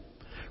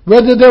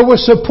 Whether there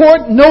was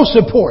support, no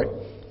support.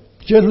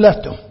 Just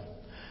left them.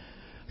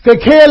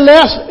 Could care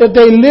less if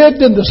they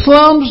lived in the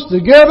slums,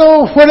 the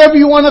ghetto, whatever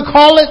you want to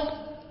call it,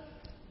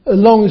 as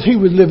long as he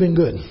was living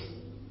good.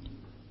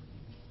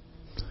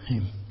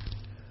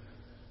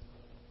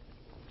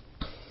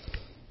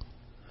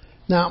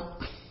 Now,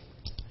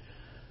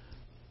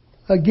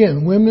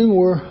 again, women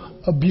were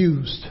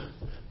abused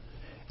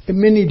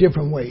in many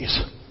different ways.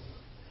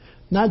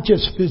 Not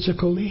just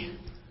physically,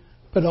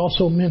 but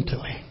also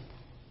mentally.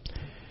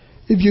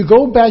 If you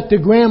go back to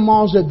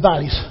Grandma's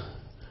advice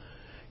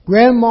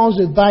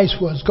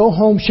was go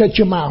home, shut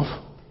your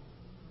mouth,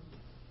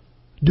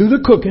 do the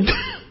cooking,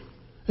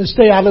 and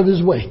stay out of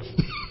his way.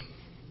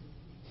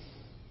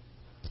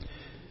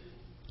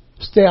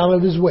 Stay out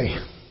of his way.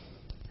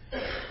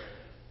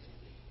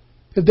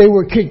 If they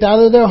were kicked out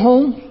of their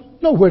home,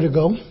 nowhere to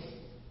go.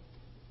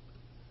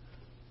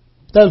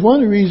 That's one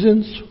of the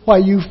reasons why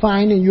you'll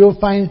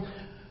find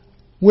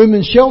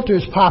women's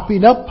shelters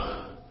popping up.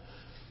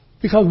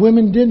 Because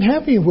women didn't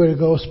have anywhere to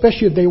go,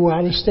 especially if they were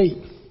out of state.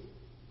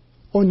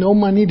 Or no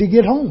money to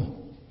get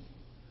home.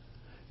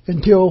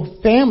 Until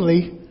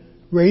family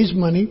raised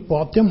money,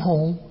 brought them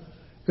home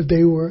if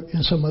they were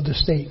in some other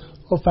state.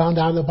 Or found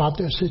out about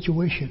their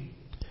situation.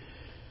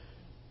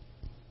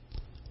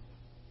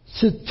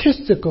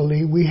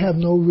 Statistically, we have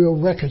no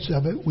real records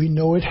of it. We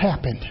know it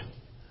happened.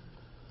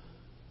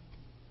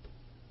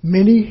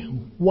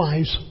 Many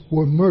wives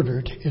were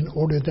murdered in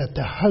order that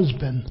the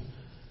husband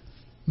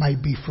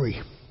might be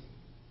free.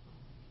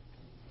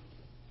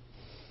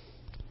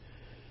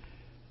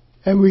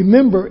 And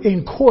remember,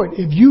 in court,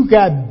 if you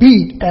got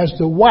beat as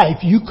the wife,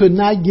 you could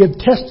not give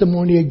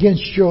testimony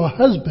against your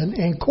husband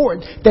in court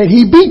that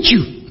he beat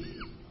you.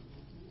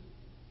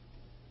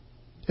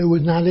 It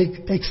was not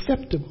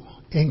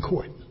acceptable in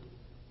court.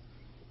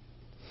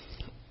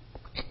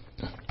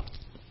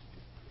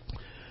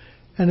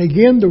 And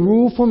again, the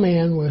rule for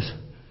man was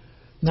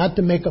not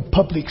to make a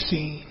public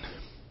scene.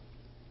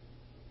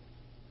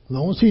 As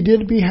long as he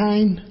did it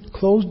behind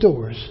closed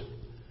doors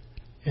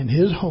in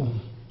his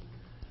home,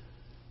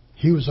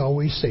 he was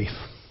always safe.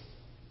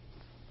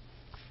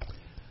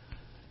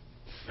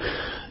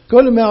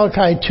 Go to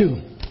Malachi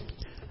 2,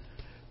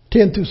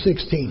 10 through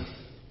 16.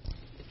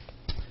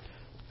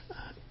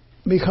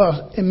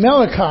 Because in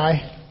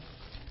Malachi,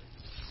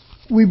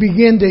 we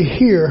begin to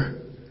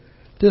hear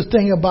this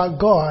thing about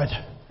God,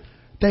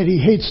 that he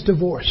hates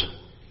divorce.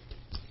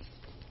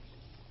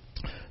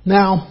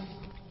 Now,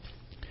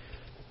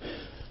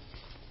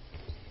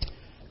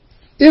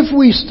 if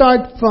we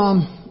start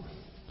from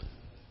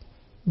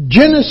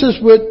Genesis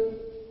with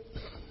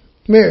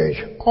marriage,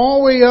 all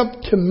the way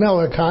up to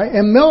Malachi,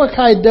 and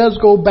Malachi does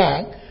go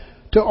back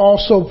to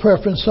also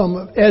preference some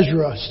of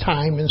Ezra's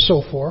time and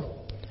so forth.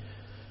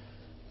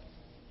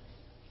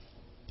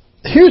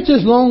 Here's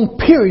this long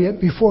period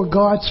before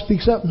God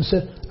speaks up and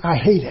says, I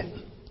hate it.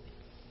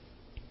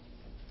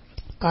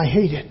 I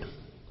hate it.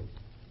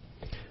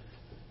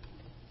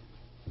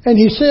 And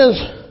he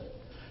says,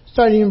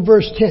 starting in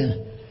verse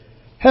 10,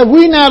 have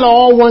we not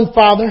all one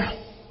Father?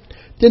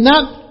 Did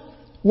not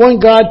one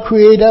God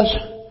create us?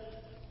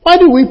 Why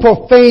do we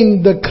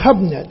profane the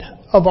covenant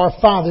of our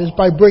fathers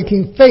by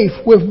breaking faith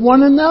with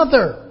one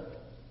another?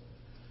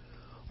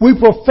 We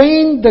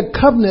profane the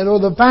covenant or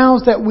the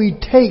vows that we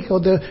take or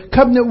the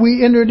covenant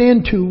we entered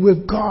into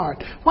with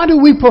God. Why do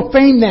we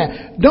profane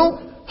that?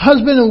 Don't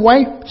husband and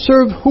wife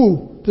serve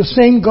who? The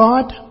same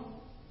God?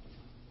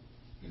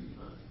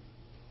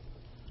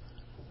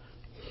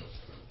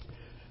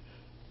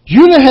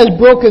 Judah has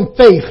broken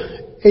faith,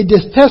 a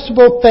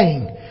detestable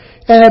thing,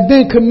 and have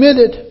been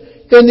committed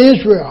in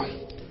Israel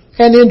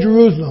and in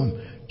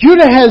Jerusalem.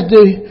 Judah has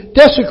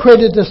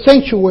desecrated the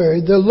sanctuary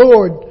the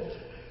Lord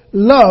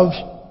loves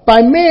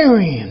by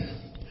marrying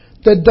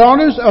the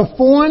daughters of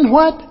foreign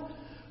what?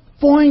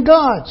 Foreign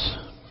gods.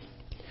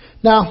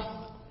 Now,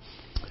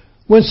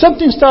 when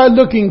something starts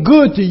looking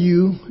good to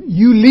you,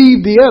 you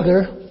leave the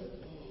other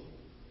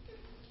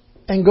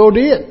and go to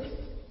it.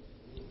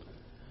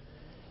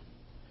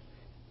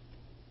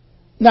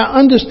 Now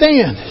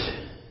understand,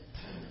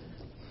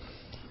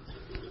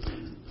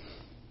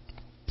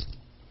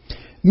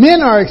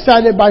 men are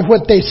excited by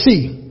what they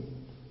see.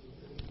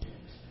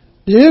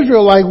 The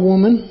Israelite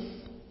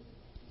woman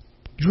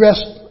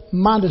dressed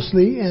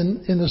modestly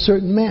and in a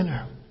certain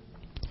manner.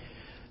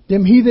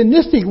 Them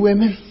heathenistic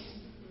women,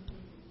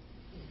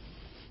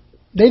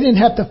 they didn't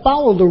have to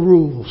follow the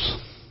rules.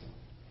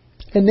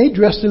 And they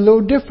dressed a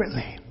little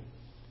differently.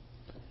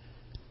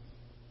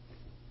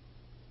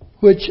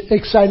 which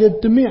excited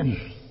the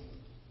men.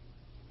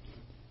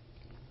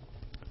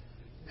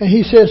 And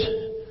he says,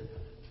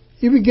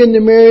 you begin to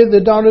marry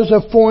the daughters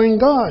of foreign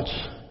gods.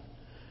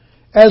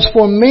 As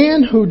for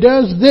man who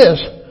does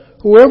this,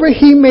 whoever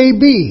he may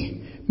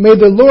be, may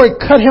the Lord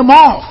cut him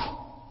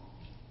off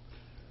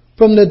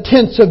from the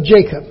tents of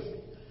Jacob,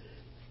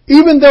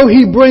 even though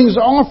he brings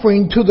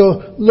offering to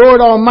the Lord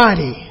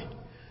Almighty.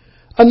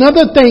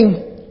 Another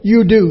thing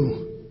you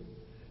do,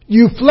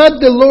 you flood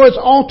the Lord's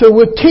altar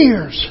with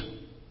tears.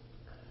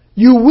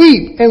 You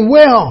weep and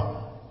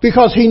wail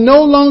because he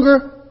no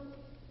longer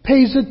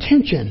pays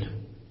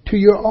attention to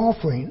your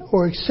offering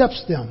or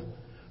accepts them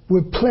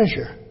with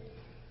pleasure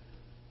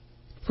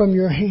from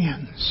your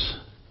hands.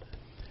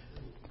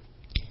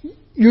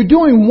 You're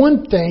doing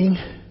one thing,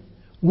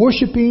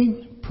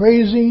 worshiping,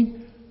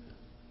 praising,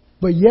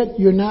 but yet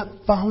you're not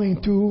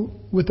following through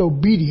with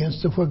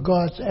obedience to what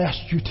God's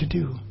asked you to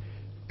do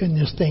in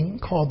this thing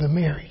called the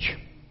marriage.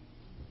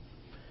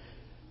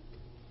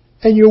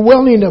 And you're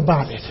wailing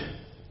about it.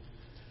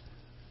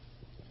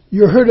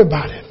 You're hurt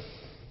about it.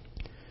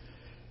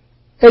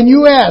 And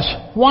you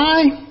ask,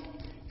 why?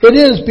 It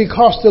is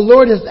because the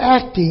Lord is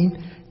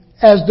acting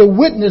as the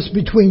witness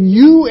between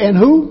you and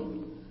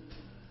who?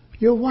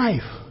 Your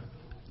wife.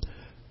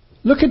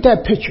 Look at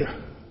that picture.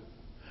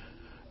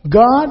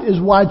 God is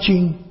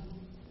watching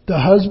the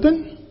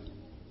husband,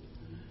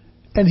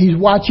 and he's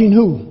watching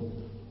who?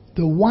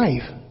 The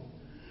wife.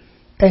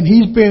 And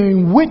he's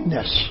bearing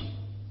witness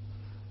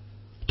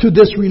to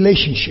this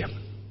relationship.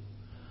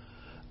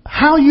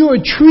 How you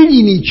are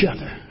treating each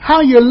other,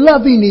 how you're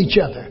loving each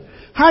other,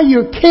 how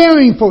you're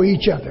caring for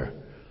each other,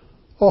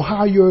 or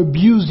how you're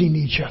abusing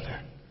each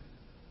other,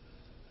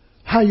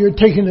 how you're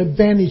taking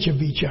advantage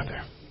of each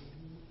other.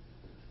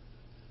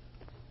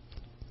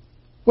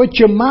 What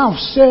your mouth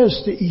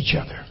says to each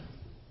other.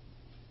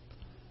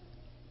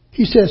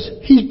 He says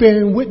he's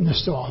bearing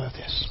witness to all of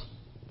this.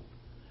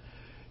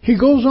 He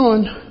goes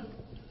on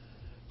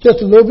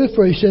just a little bit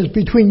further. He says,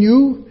 between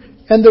you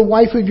and the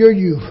wife of your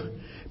youth,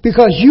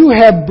 because you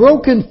have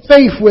broken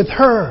faith with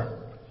her,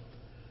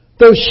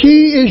 though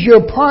she is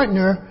your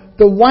partner,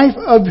 the wife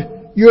of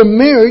your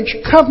marriage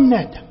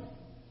covenant.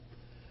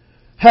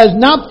 Has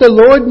not the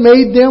Lord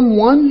made them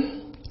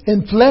one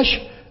in flesh?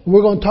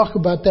 We're going to talk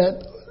about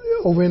that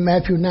over in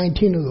Matthew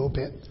 19 a little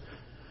bit.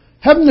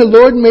 Haven't the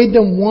Lord made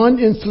them one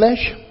in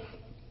flesh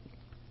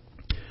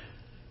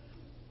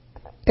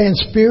and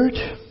spirit?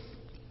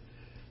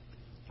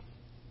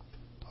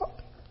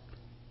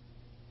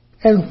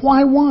 And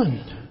why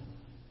one?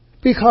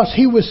 Because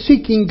he was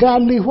seeking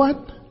godly what?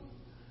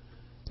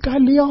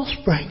 Godly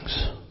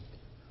offsprings.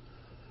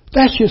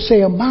 That should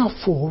say a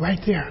mouthful right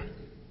there.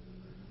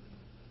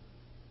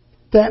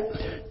 That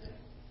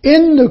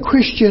in the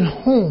Christian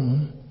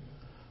home,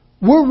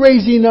 we're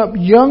raising up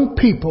young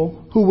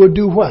people who will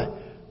do what?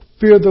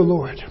 Fear the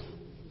Lord.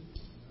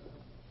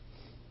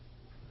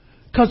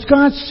 Because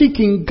God's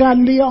seeking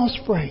godly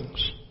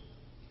offsprings.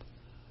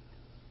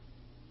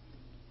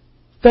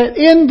 That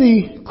in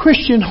the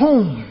Christian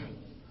home,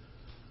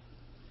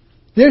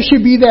 there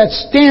should be that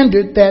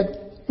standard that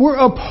we're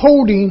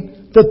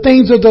upholding the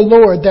things of the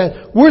Lord.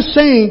 That we're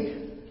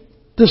saying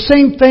the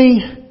same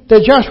thing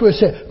that Joshua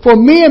said. For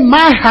me and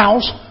my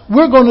house,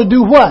 we're going to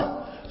do what?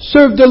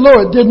 Serve the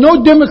Lord. There's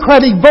no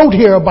democratic vote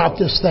here about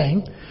this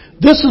thing.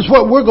 This is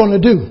what we're going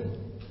to do.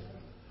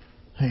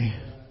 Hey.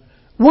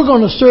 We're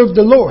going to serve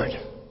the Lord.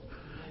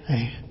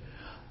 Hey.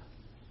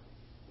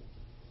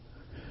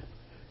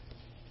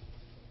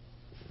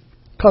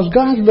 Because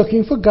God's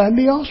looking for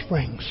godly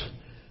offsprings.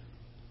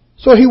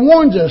 So he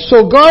warns us,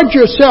 so guard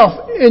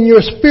yourself in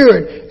your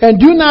spirit and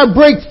do not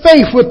break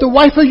faith with the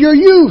wife of your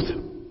youth.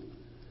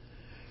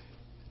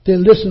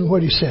 Then listen to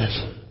what he says.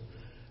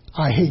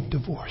 I hate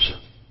divorce.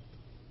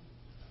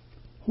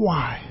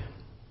 Why?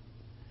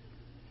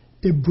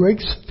 It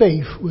breaks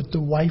faith with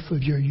the wife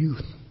of your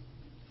youth.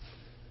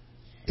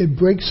 It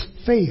breaks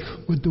faith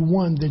with the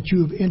one that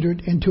you have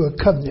entered into a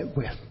covenant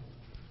with.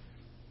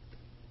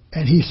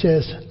 And he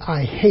says,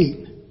 I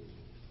hate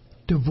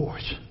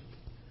divorce.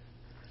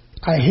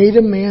 I hate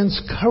a man's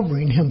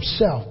covering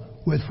himself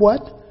with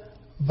what?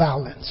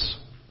 Violence.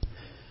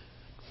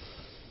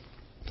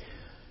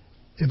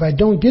 If I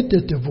don't get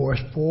this divorce,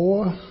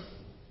 boy,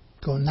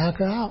 gonna knock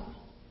her out.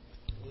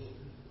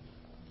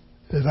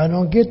 If I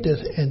don't get this,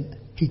 and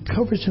he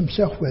covers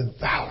himself with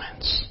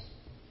violence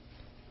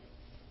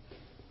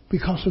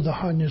because of the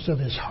hardness of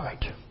his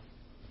heart.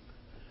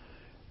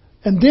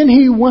 And then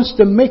he wants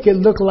to make it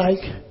look like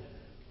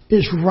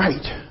it's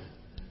right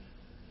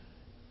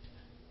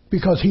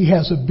because he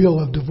has a bill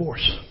of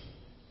divorce.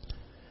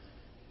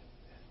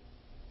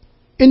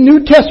 In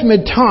New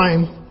Testament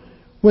time,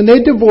 when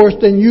they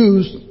divorced and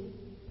used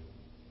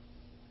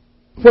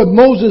what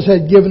Moses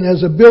had given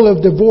as a bill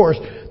of divorce,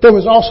 there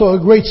was also a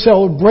great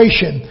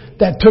celebration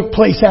that took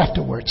place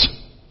afterwards.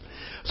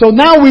 So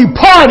now we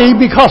party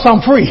because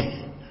I'm free.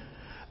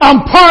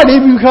 I'm party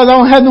because I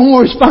don't have no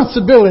more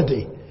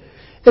responsibility.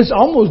 It's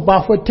almost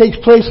about what takes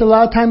place a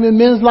lot of time in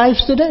men's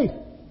lives today.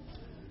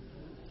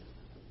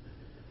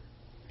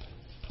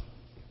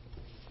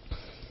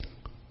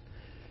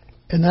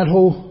 And that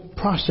whole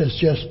process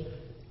just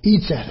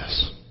eats at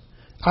us.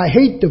 I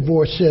hate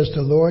divorce, says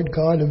the Lord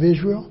God of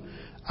Israel.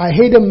 I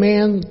hate a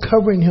man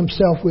covering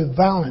himself with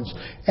violence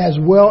as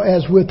well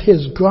as with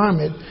his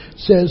garment,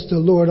 says the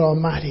Lord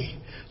Almighty.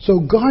 So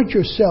guard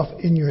yourself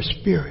in your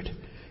spirit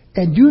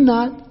and do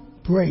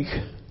not break.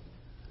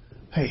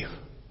 Hey,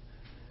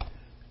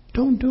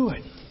 don't do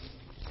it.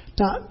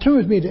 Now, turn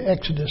with me to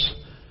Exodus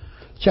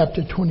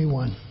chapter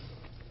 21.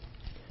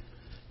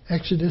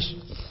 Exodus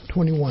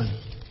 21.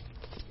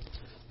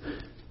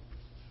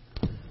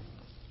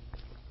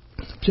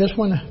 Just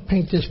want to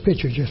paint this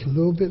picture just a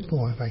little bit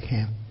more if I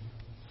can.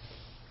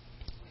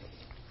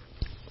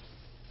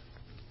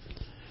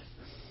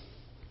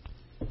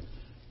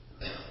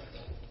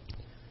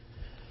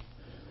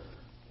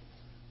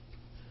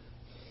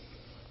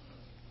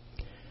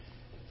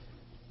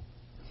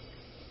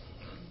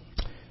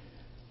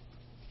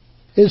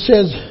 It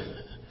says,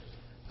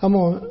 I'm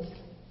going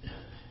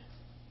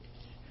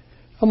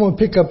to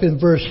pick up in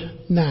verse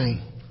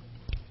 9.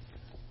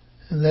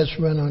 And let's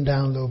run on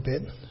down a little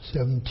bit.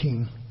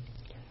 17.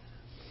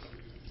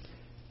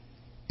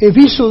 If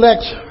he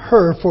selects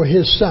her for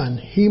his son,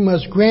 he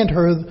must grant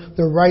her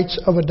the rights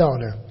of a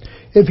daughter.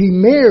 If he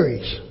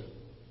marries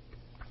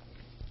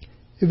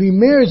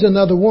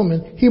another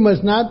woman, he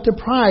must not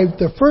deprive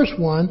the first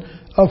one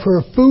of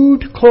her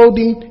food,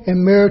 clothing,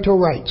 and marital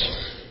rights.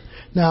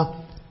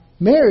 Now,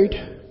 married,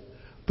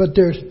 but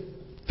there's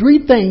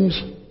 3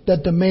 things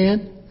that the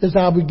man is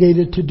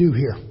obligated to do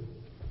here.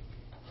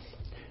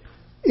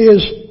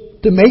 Is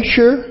to make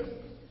sure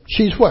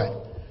she's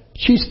what?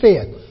 She's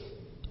fed.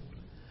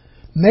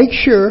 Make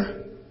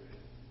sure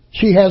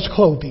she has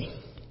clothing.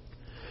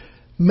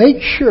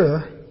 Make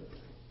sure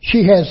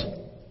she has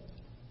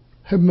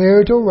her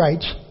marital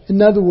rights.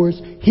 In other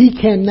words, he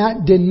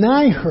cannot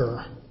deny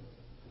her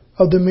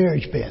of the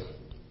marriage bed.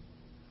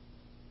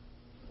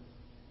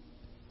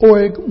 Or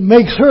it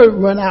makes her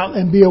run out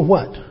and be a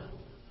what?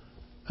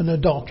 An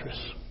adulteress.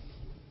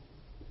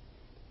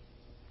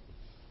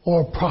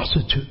 Or a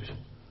prostitute.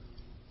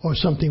 Or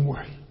something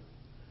worse.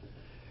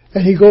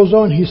 And he goes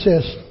on, he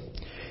says,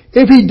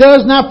 if he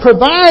does not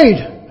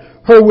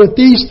provide her with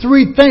these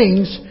 3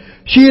 things,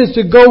 she is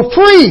to go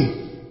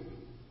free.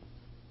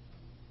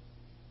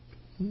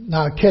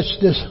 Now catch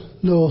this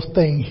little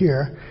thing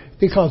here,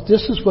 because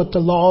this is what the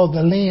law of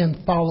the land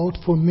followed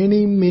for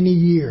many, many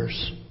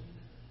years.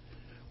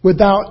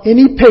 Without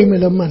any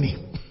payment of money.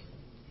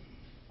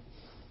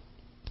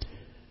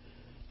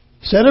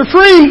 Set her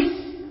free,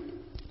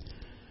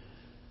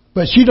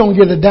 but she don't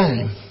get a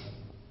dime.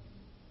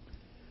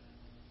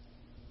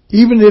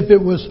 Even if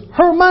it was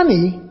her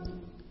money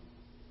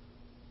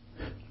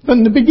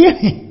from the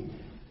beginning,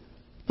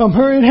 from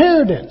her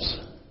inheritance,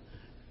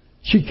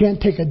 she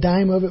can't take a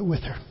dime of it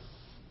with her.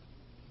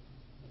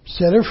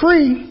 Set her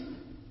free,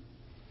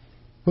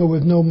 but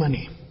with no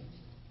money.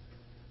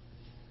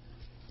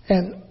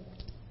 And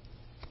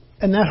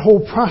that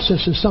whole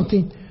process is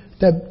something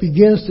that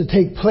begins to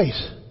take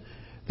place,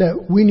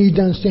 that we need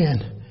to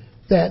understand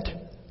that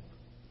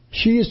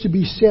she is to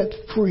be set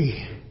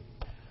free.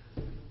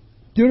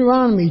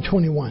 Deuteronomy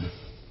 21.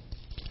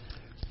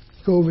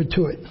 Go over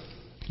to it.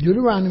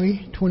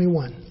 Deuteronomy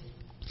 21.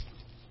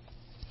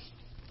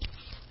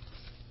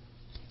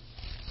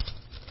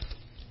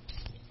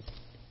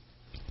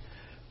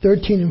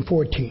 (13 and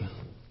 14).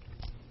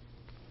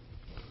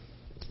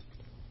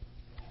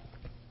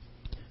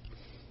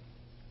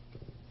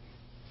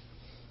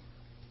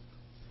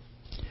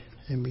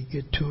 Let me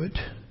get to it.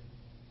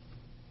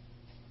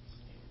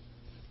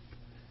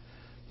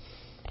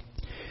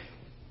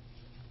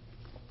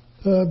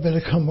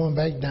 Better come on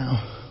back down.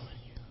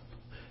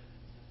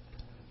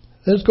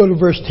 Let's go to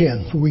verse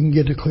 10 so we can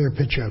get a clear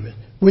picture of it.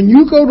 When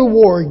you go to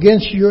war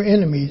against your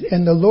enemies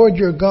and the Lord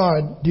your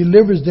God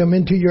delivers them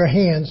into your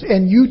hands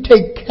and you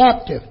take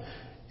captive,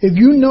 if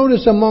you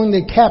notice among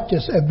the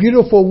captives a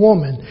beautiful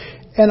woman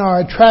and are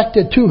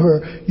attracted to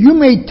her, you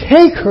may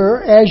take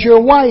her as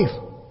your wife.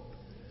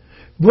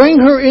 Bring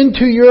her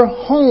into your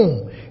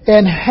home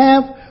and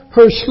have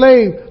her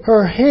shave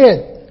her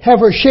head,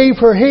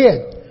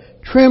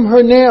 trim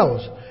her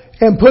nails,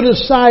 and put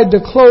aside the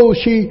clothes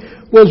she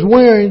was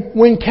wearing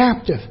when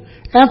captive.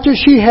 After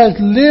she has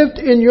lived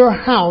in your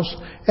house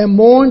and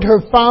mourned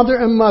her father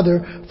and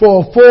mother for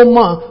a full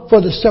month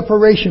for the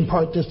separation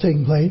part that's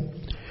taking place,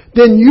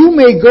 then you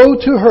may go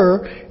to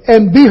her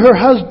and be her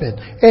husband,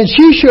 and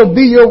she shall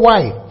be your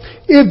wife.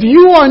 If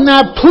you are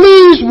not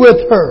pleased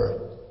with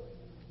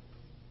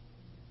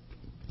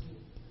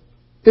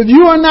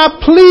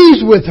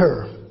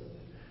her,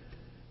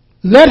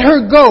 let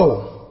her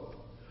go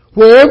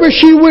wherever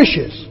she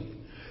wishes.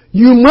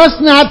 You must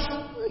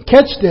not,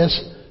 catch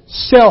this,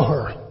 sell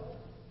her.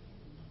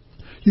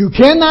 You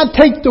cannot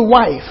take the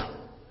wife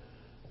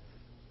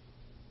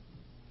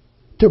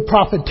to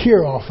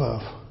profiteer off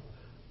of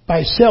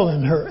by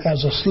selling her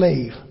as a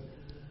slave,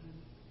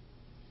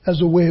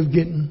 as a way of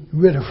getting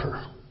rid of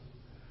her.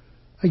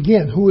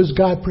 Again, who is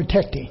God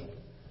protecting?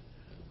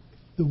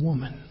 The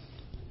woman.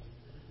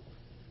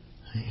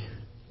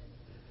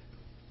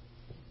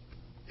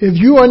 If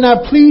you are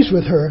not pleased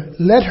with her,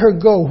 let her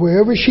go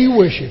wherever she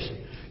wishes.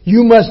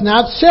 You must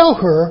not sell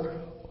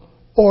her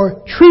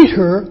or treat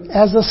her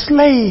as a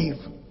slave,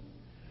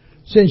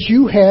 since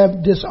you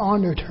have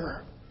dishonored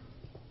her.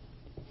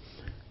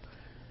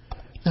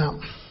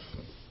 Now,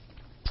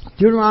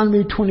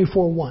 Deuteronomy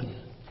 24:1.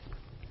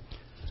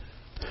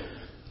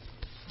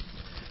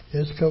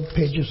 There's a couple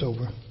pages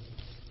over.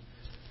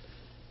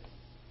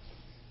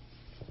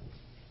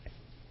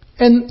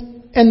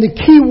 And the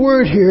key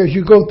word here as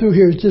you go through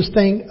here is this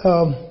thing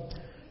of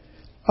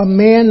a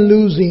man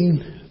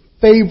losing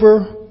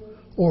favor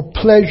or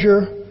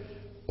pleasure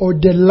or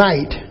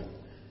delight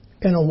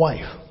in a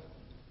wife.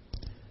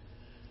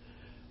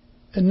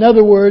 In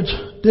other words,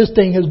 this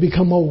thing has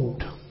become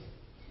old.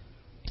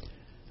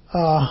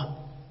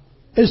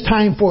 It's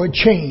time for a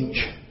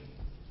change.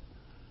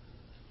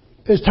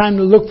 It's time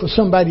to look for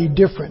somebody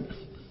different.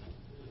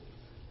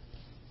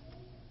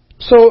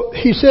 So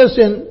he says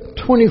in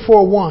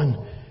 24:1,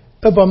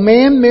 if a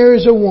man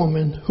marries a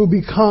woman who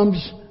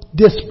becomes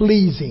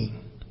displeasing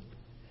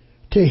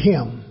to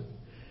him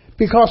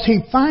because he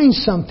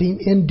finds something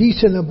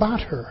indecent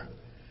about her,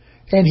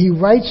 and he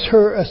writes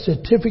her a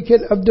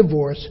certificate of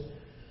divorce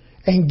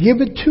and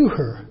give it to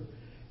her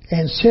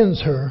and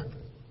sends her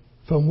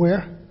from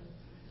where?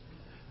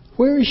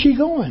 Where is she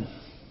going?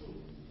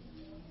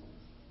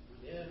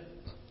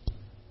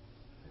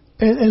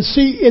 And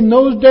see, in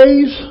those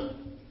days,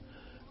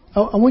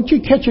 I want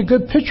you to catch a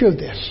good picture of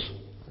this.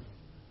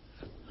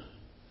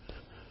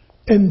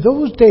 In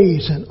those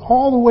days and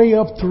all the way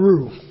up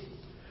through,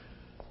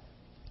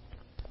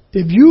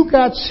 if you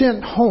got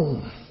sent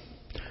home,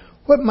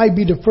 what might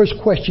be the first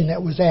question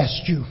that was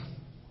asked you?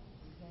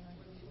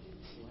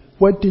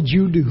 What did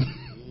you do?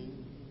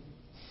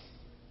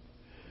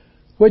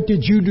 What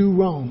did you do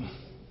wrong?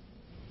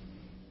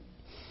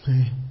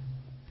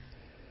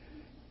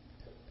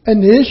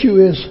 And the issue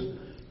is,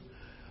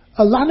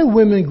 a lot of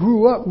women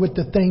grew up with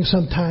the thing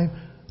sometime,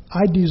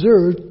 I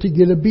deserve to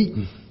get a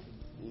beating.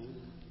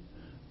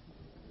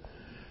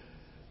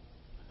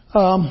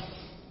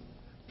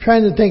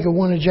 Trying to think of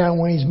one of John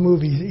Wayne's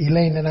movies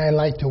Elaine and I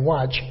like to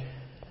watch.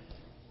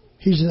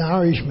 He's an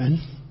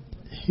Irishman.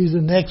 He's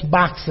an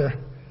ex-boxer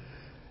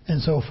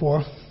and so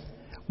forth.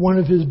 One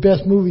of his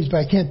best movies, but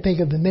I can't think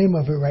of the name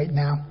of it right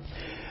now.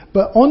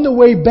 But on the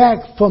way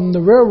back from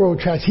the railroad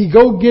tracks, he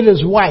go get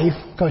his wife,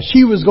 because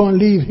she was going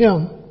to leave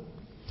him.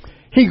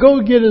 He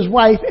go get his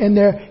wife, and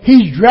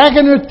he's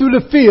dragging her through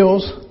the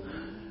fields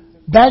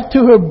back to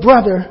her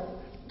brother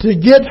to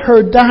get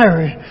her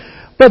diary.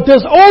 But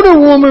this older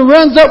woman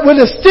runs up with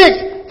a stick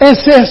and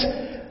says,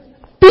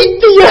 beat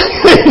the young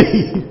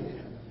lady.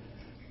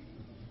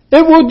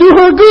 It will do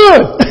her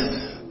good.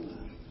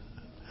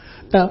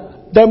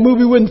 Now, that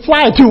movie wouldn't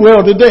fly too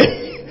well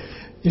today.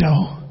 You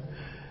know.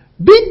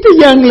 Beat the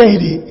young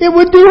lady. It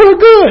would do her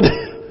good.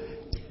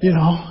 You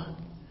know.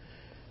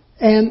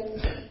 And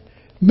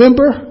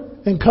remember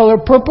in Color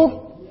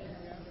Purple?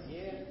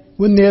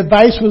 When the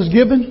advice was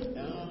given?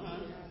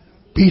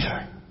 Beat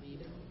her.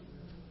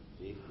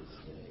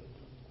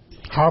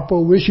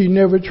 Harpo wish he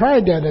never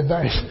tried that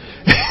advice.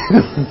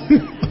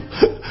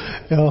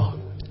 You know.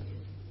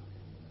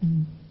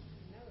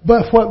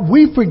 But what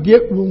we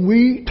forget when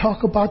we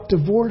talk about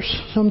divorce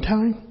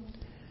sometimes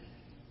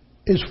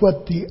is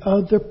what the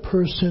other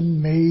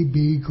person may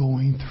be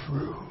going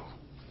through.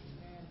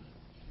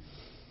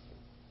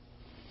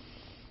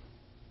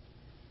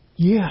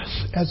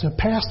 Yes, as a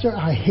pastor,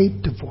 I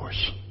hate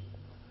divorce.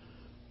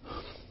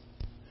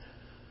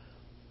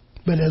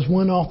 But as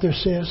one author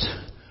says,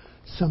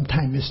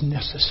 sometimes it's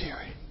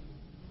necessary.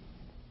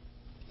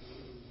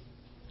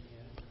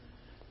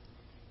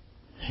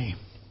 Hey.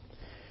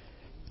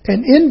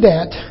 And in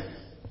that,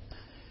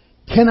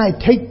 can I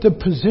take the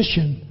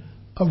position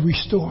of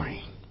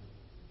restoring?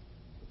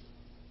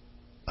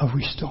 Of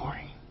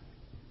restoring.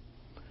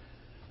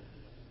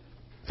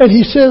 And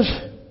he says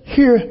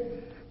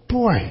here,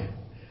 boy,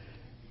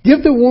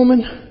 give the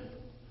woman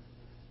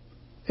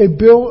a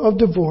bill of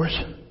divorce,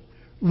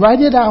 write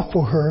it out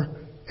for her,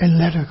 and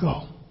let her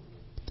go.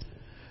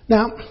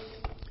 Now,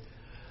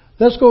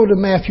 let's go to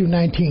Matthew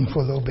 19 for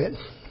a little bit.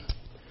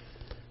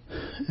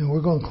 And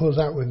we're going to close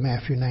out with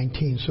Matthew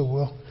 19, so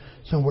we'll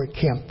somewhere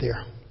camp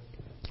there.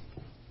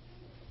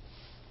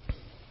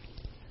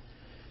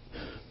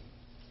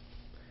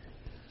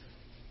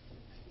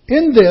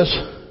 In this,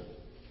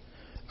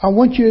 I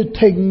want you to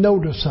take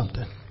note of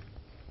something.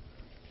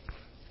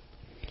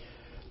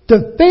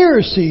 The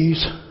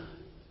Pharisees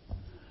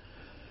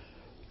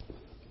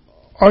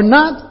are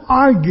not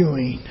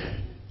arguing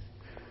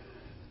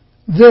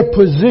their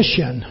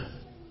position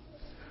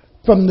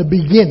from the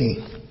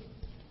beginning.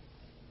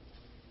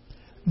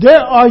 They're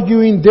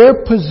arguing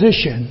their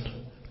position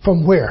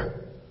from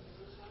where?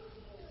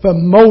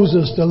 From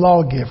Moses, the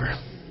lawgiver.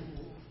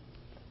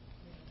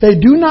 They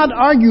do not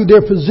argue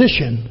their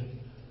position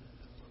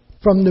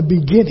from the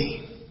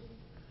beginning.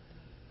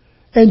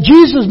 And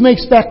Jesus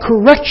makes that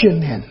correction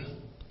then.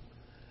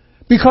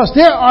 Because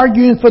they're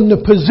arguing from the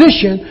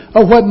position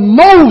of what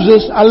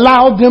Moses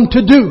allowed them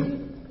to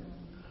do.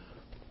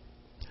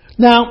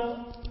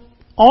 Now,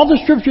 all the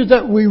scriptures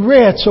that we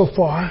read so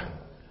far,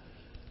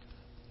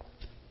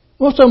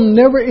 most of them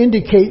never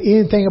indicate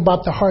anything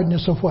about the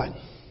hardness of what?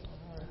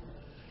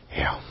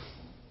 Yeah.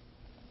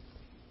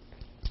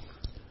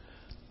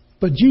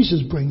 But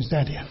Jesus brings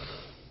that in.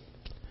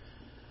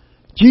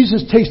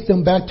 Jesus takes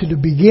them back to the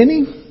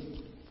beginning,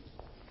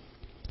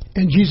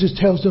 and Jesus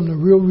tells them the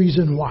real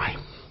reason why.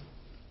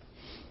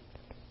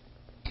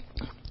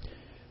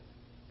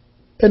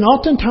 And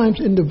oftentimes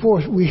in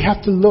divorce, we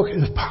have to look,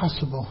 if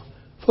possible,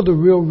 for the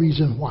real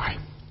reason why.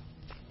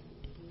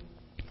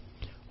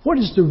 What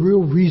is the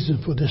real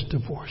reason for this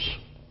divorce?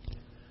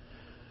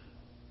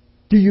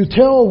 Do you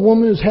tell a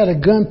woman who's had a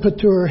gun put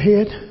to her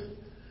head,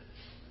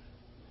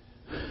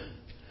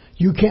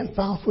 you can't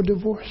file for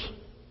divorce?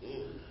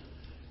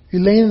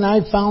 Elaine and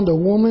I found a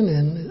woman,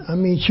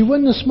 and she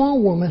wasn't a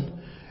small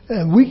woman,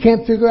 and we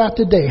can't figure out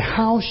today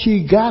how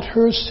she got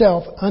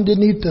herself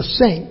underneath the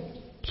sink,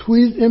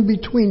 squeezed in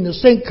between the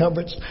sink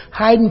cupboards,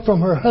 hiding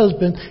from her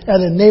husband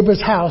at a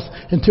neighbor's house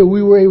until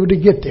we were able to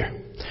get there.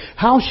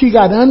 How she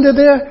got under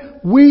there,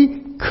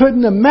 we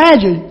couldn't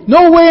imagine.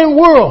 No way in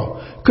the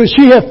world could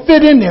she have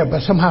fit in there,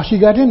 but somehow she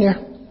got in there.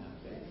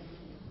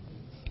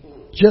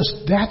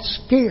 Just that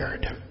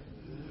scared.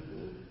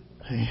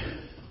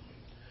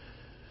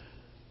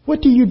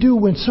 What do you do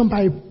when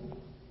somebody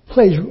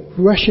plays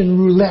Russian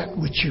roulette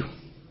with you?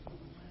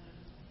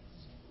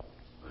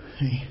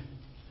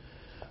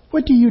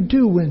 What do you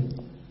do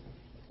when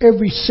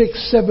every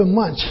 6-7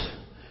 months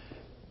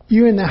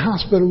you're in the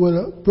hospital with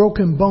a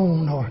broken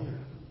bone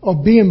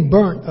or being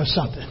burnt or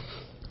something?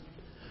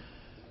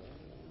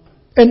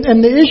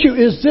 And the issue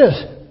is this.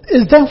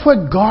 Is that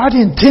what God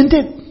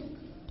intended?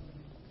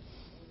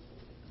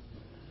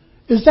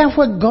 Is that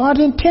what God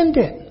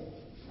intended?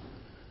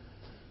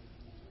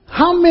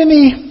 How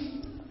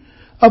many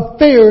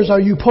affairs are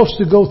you supposed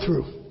to go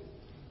through?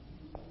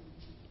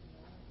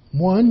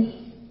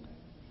 1?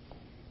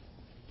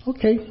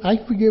 Okay,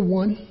 I forgive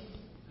 1.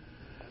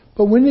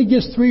 But when it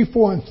gets 3,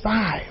 4, and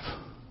 5,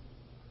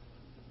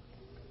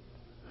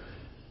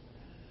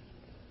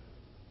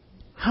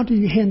 how do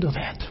you handle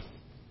that?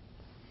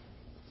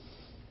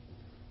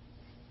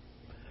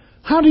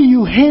 How do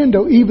you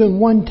handle even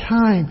one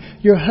time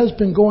your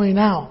husband going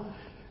out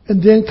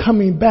and then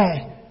coming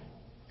back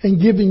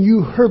and giving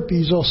you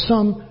herpes or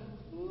some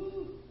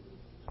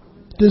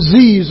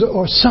disease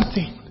or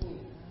something?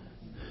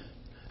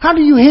 How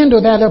do you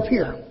handle that up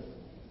here?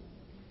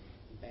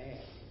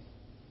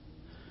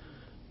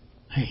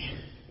 Hey.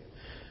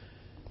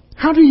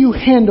 How do you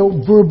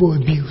handle verbal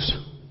abuse?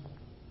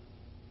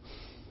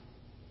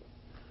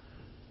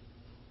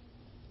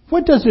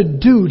 What does it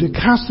do to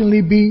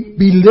constantly be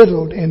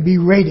belittled and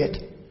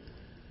berated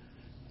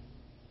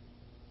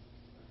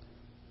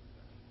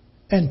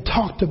and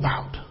talked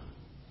about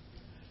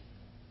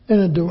in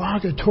a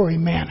derogatory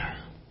manner?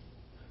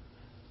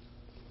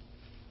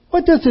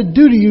 What does it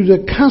do to you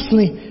to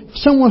constantly,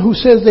 someone who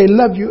says they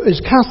love you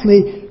is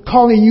constantly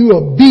calling you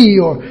a B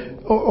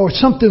or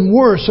something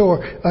worse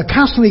or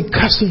constantly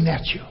cussing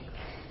at you?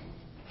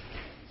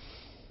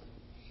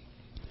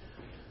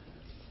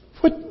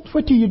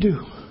 What do you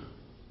do?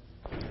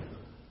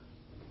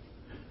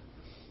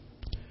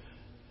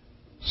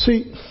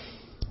 See,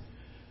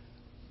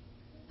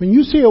 when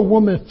you see a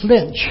woman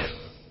flinch,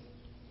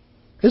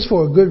 it's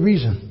for a good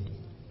reason.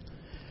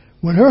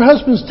 When her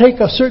husbands take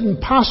a certain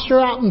posture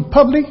out in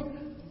public,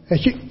 and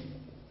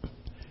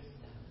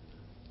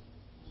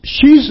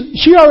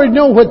she already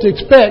knows what to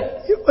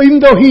expect. Even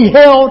though he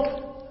held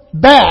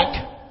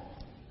back,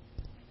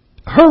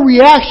 her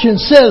reaction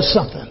says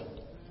something.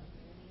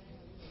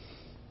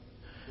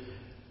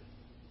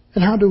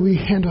 And how do we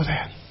handle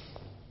that?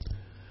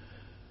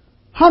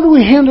 How do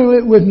we handle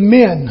it with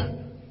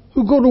men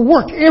who go to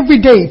work every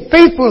day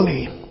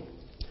faithfully,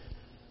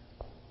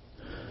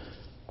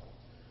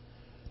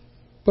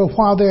 but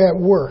while they're at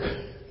work,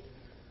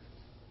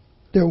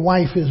 their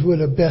wife is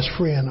with a best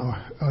friend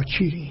or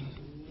cheating?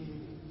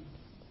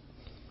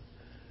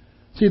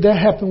 See, that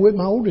happened with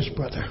my oldest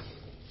brother.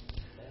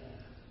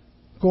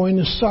 Going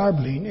to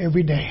Sarbling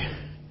every day.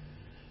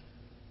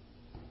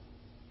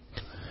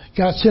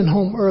 Got sent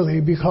home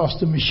early because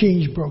the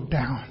machines broke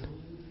down.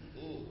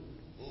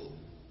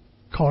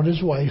 Called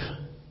his wife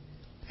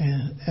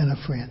and a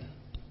friend.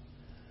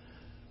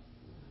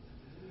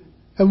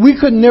 And we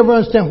could never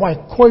understand why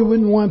Coy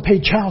wouldn't want to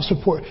pay child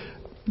support.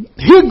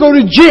 He'd go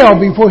to jail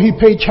before he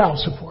paid child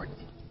support.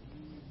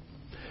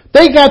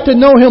 They got to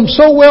know him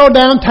so well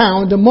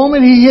downtown. The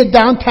moment he hit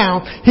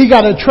downtown, he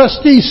got a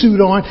trustee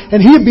suit on,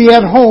 and he'd be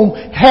at home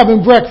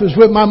having breakfast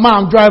with my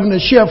mom driving a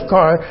chef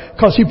car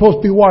because he's supposed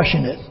to be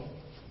washing it.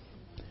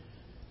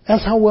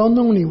 That's how well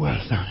known he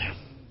was down there.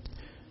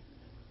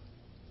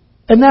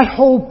 And that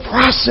whole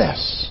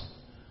process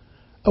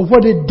of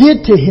what it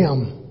did to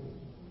him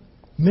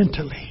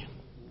mentally.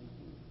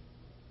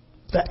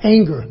 The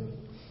anger.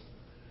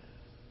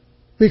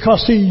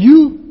 Because see,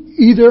 you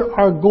either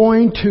are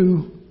going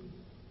to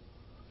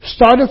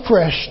start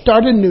afresh,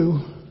 start anew,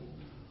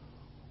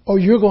 or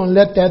you're going to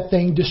let that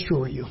thing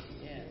destroy you.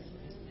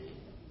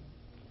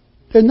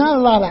 There's not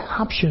a lot of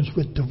options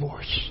with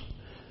divorce.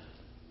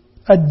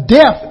 A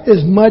death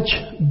is much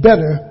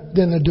better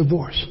than a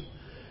divorce.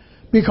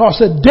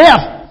 Because a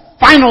death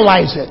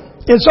finalizes it.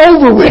 It's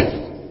over with.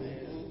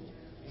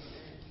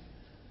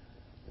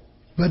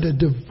 But a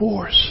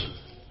divorce,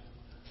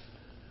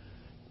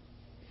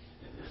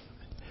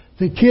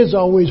 the kids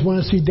always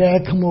want to see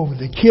dad come over.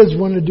 The kids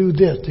want to do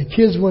this. The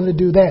kids want to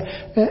do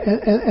that.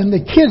 And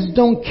the kids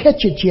don't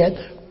catch it yet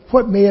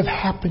what may have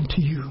happened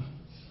to you.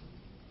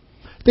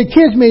 The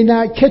kids may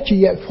not catch it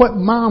yet what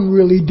mom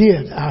really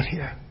did out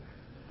here.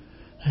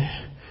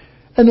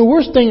 And the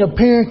worst thing a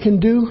parent can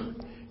do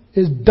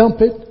is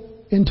dump it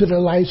into the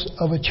life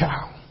of a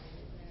child.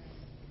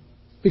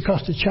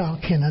 Because the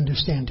child can't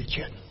understand it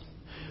yet.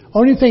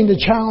 Only thing the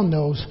child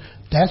knows,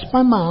 that's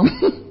my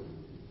mom,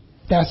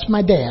 that's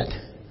my dad.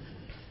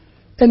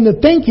 And the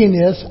thinking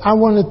is, I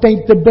want to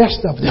think the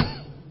best of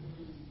them.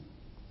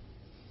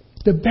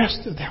 The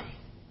best of them.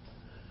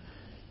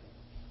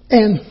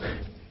 And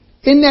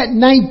in that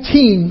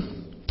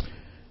 19,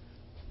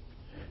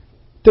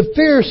 the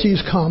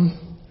Pharisees come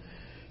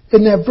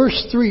in that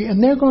verse 3,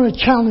 and they're going to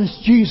challenge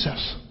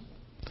Jesus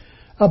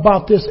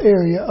about this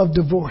area of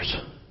divorce,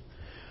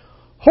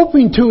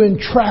 hoping to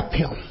entrap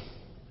him.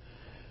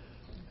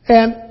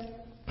 And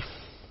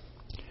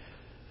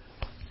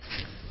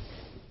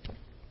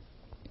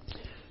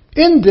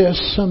in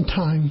this,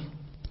 sometime,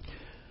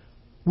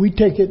 we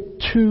take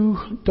it too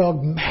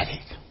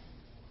dogmatic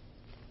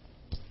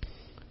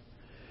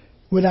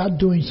without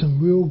doing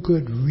some real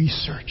good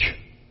research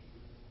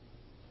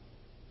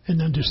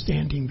and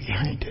understanding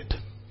behind it.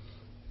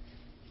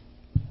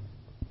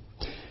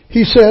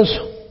 He says,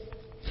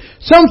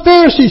 some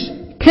Pharisees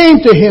came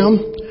to him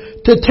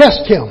to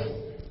test him.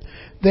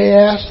 They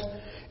asked,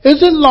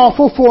 is it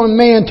lawful for a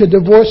man to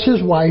divorce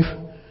his wife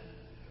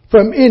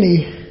from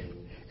any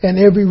and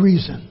every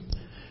reason?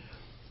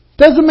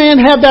 Does a man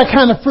have that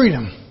kind of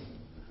freedom?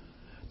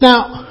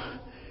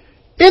 Now,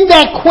 in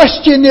that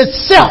question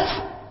itself,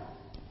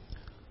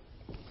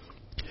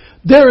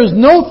 there is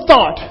no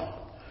thought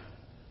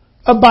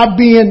about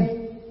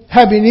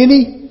having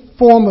any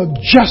form of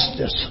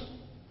justice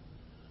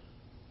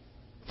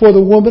for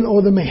the woman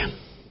or the man.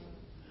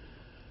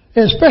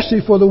 And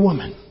especially for the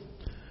woman.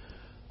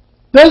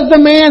 Does the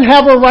man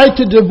have a right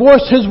to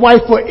divorce his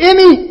wife for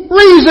any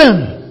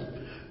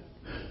reason?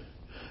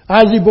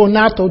 Ozzie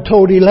Bonato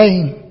told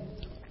Elaine,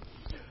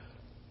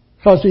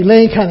 because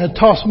Elaine kind of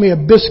tossed me a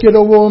biscuit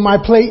over on my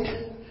plate.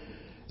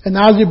 And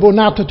Ozzie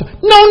Bonato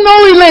told, no,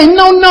 Elaine,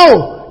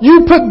 no.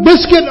 You put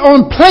biscuit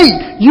on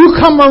plate. You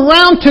come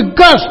around to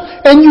Gus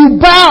and you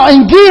bow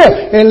and give.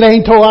 And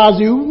Elaine told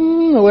Ozzie,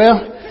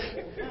 well,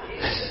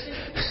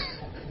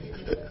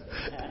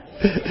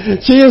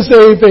 she didn't say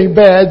anything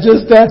bad,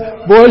 just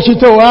that. Boy, she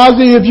told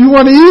Ozzie, if you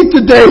want to eat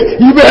today,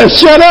 you better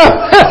shut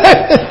up.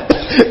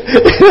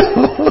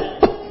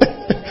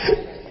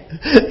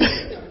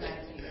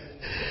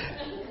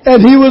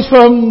 And he was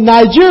from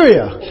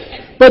Nigeria.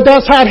 But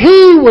that's how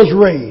he was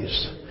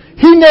raised.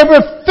 He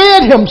never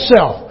fed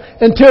himself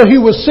until he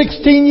was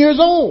 16 years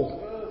old.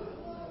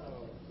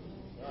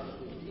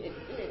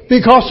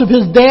 Because of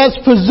his dad's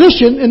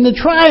position in the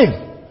tribe.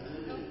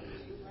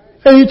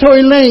 And he told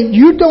Elaine,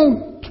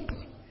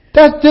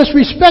 that's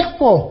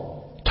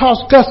disrespectful.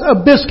 Toss Gus a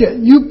biscuit.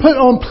 You put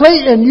on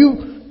plate and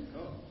you...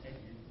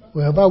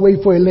 Well, if I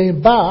wait for Elaine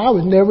to bow, I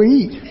would never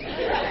eat.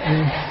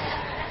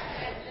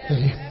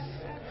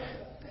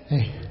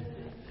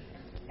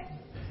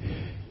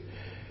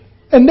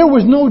 And there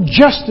was no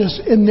justice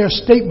in their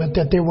statement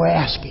that they were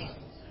asking.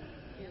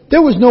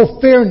 There was no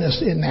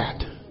fairness in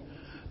that.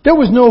 There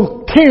was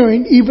no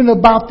caring even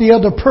about the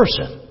other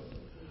person.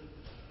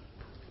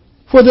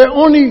 For they're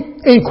only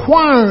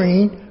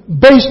inquiring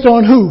based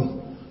on who?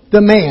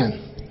 The man.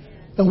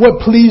 And what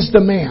pleased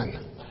the man.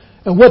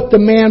 And what the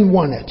man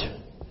wanted.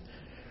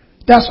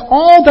 That's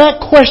all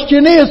that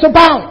question is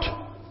about.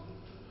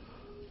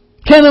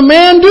 Can a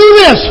man do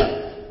this?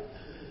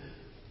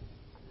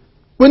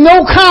 With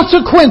no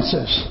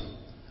consequences.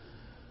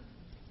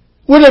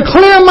 With a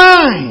clear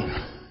mind.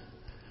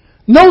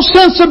 No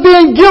sense of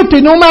being guilty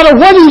no matter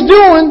what he's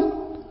doing.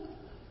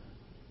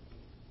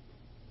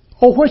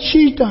 Or what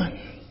she's done.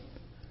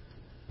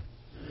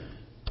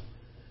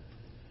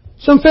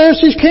 Some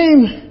Pharisees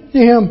came to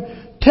him,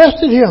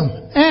 tested him,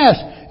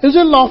 asked, is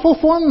it lawful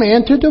for a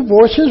man to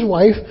divorce his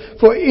wife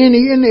for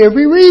any and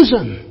every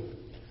reason?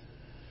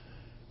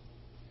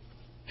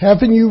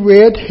 Haven't you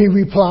read, he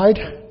replied,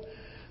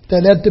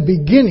 that at the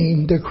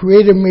beginning the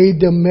Creator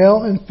made them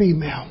male and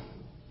female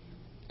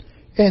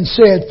and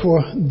said,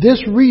 for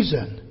this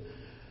reason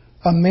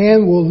a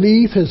man will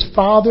leave his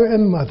father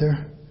and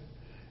mother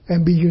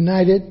and be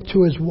united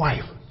to his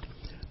wife.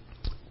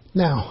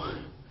 Now,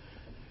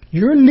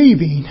 you're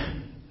leaving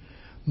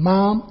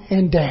mom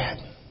and dad.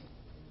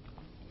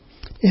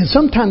 And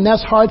sometimes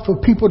that's hard for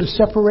people to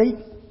separate.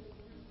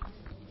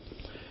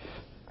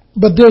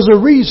 But there's a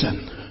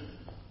reason.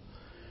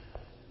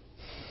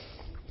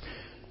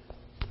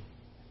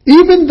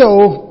 Even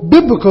though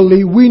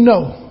biblically we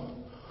know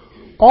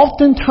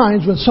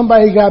oftentimes when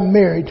somebody got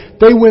married,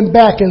 they went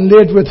back and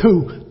lived with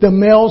who? The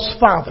male's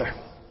father.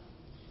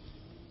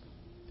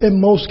 In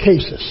most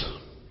cases.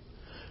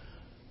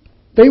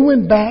 They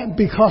went back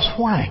because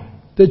why?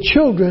 The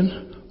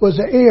children was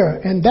the heir,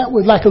 and that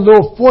was like a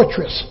little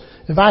fortress.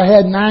 If I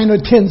had 9 or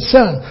 10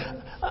 sons,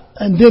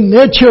 and then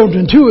their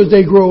children too as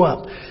they grow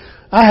up,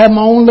 I had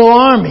my own little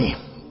army.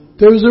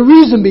 There was a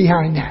reason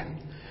behind that.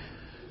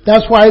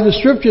 That's why the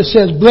scripture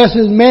says, blessed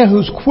is the man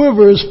whose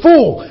quiver is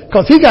full,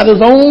 because he got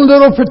his own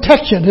little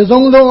protection, his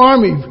own little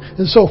army,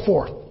 and so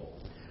forth.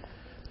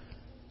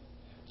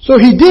 So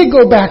he did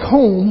go back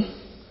home,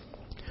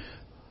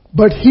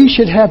 but he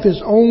should have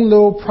his own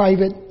little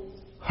private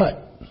hut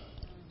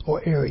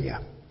or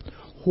area.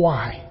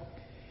 Why?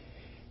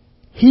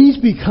 He's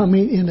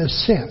becoming, in a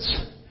sense,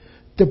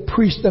 the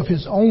priest of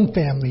his own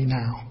family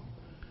now,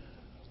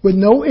 with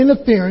no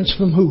interference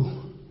from who?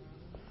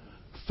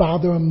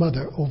 Father and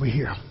mother over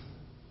here.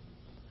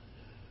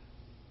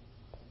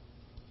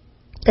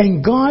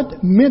 And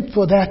God meant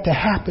for that to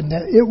happen,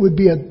 that it would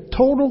be a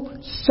total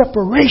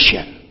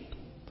separation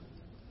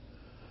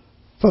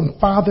from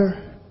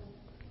father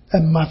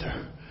and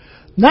mother.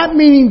 Not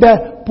meaning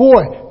that,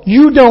 boy,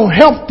 you don't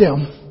help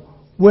them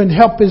when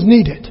help is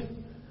needed.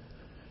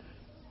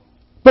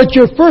 But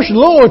your first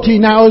loyalty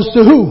now is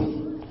to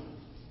who?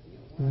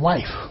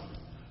 Wife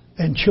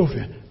and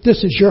children.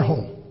 This is your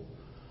home.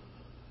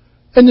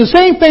 And the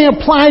same thing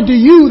applied to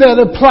you that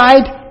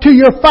applied to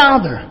your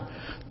father.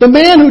 The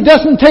man who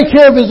doesn't take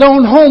care of his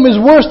own home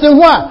is worse than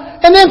what?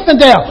 An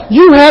infidel.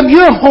 You have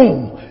your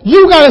home.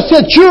 You gotta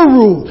set your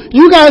rules.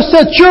 You gotta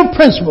set your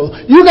principles.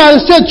 You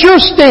gotta set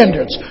your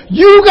standards.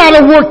 You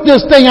gotta work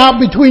this thing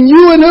out between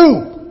you and who?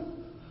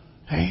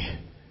 Hey?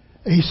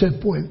 And he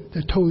said, boy,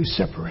 they're totally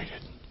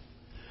separated.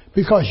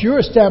 Because you're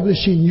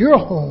establishing your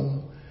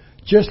home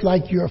just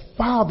like your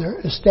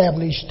father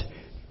established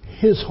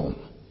his home.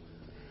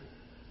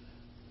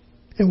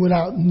 And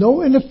without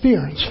no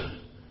interference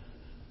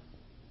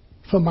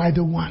from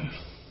either one.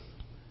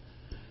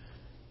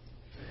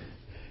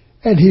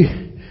 And he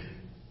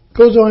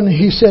goes on and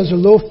he says a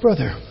little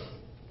further.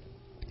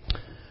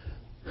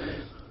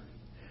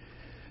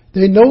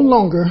 They no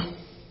longer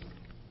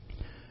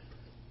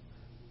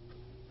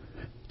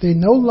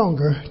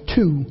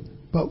two,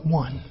 but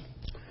one.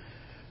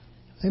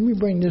 Let me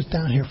bring this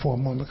down here for a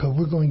moment because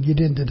we're going to get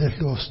into this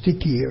little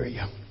sticky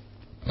area.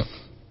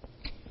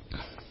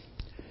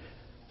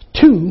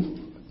 Two,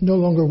 no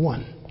longer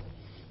one.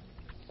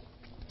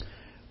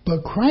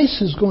 But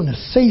Christ is going to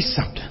say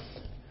something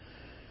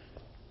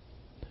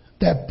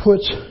that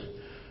puts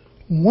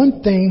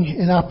one thing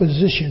in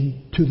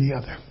opposition to the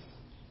other.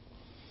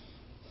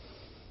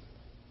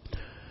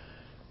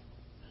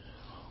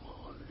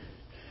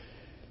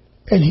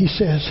 And he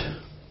says,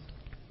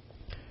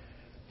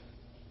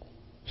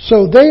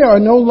 so they are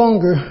no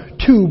longer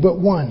two but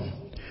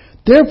one.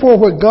 Therefore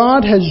what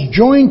God has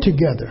joined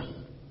together,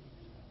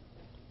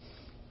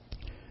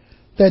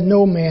 let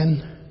no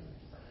man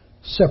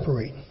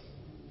separate.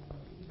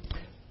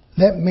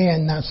 Let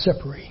man not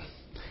separate.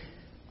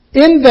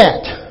 In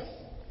that,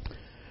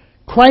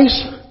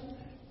 Christ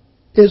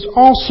is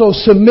also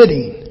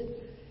submitting.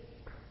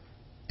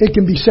 It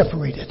can be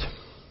separated.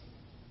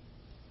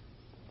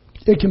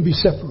 It can be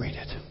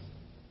separated.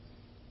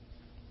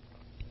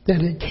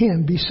 That it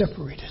can be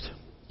separated.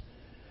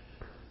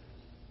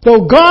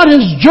 Though God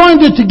has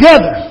joined it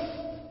together,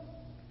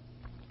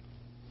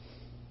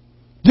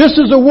 this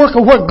is the work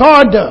of what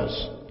God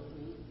does.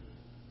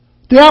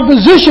 The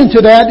opposition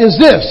to that is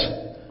this.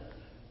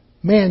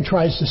 Man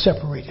tries to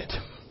separate it.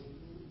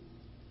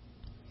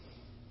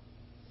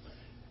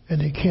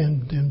 And it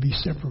can then be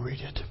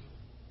separated.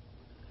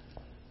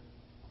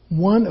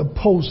 One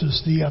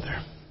opposes the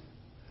other.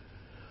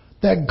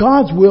 That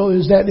God's will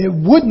is that it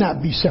would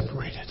not be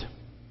separated.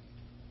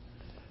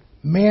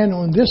 Man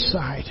on this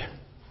side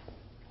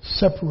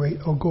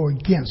separate or go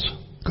against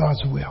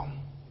God's will.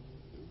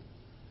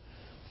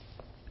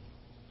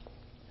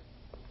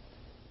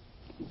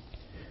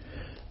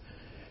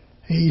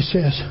 And he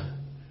says,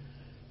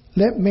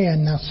 let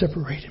man not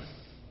separate him.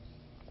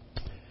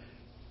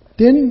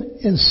 Then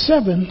in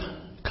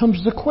 7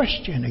 comes the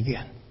question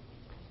again.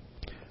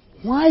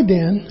 Why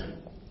then,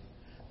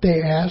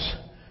 they ask,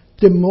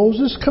 did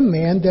Moses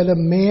command that a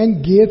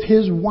man give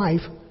his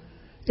wife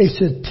a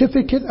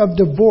certificate of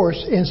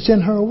divorce and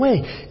send her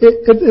away?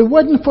 It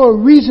wasn't for a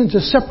reason to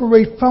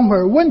separate from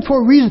her. It wasn't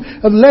for a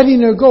reason of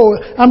letting her go.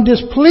 I'm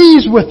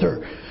displeased with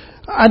her.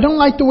 I don't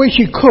like the way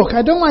she cook.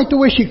 I don't like the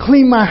way she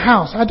cleaned my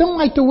house. I don't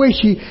like the way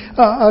she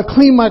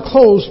cleaned my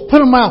clothes, put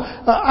them out.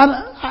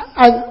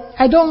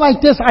 I don't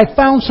like this. I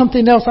found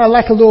something else I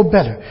like a little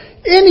better.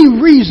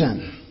 Any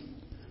reason.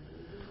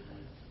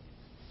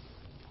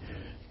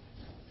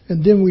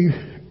 And then we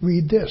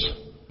read this.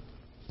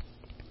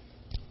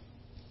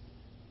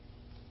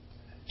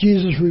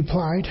 Jesus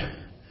replied,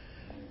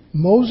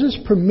 Moses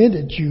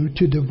permitted you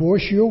to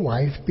divorce your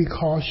wife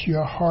because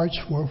your hearts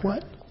were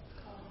what?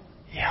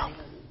 Yeah.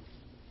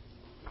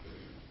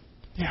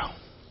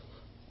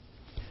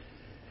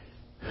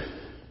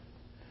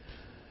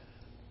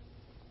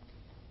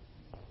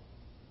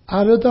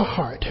 Out of the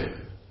heart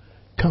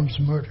comes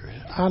murder.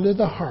 Out of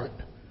the heart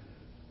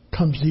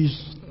comes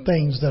these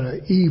things that are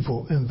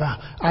evil and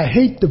vile. I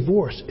hate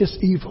divorce. It's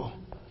evil.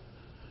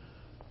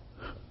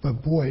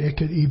 But boy, it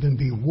could even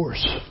be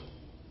worse.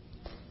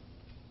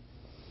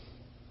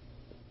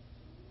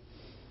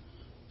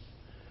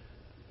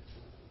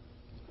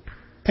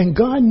 And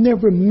God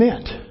never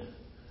meant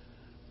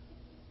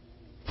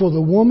for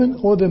the woman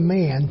or the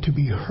man to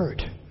be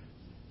hurt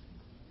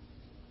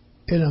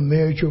in a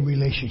marriage or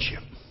relationship.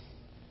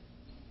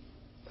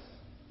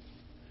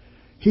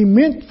 He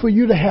meant for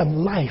you to have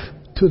life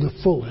to the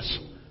fullest,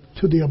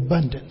 to the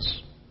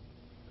abundance.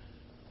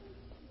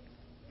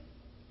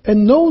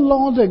 And no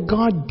law that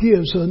God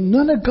gives or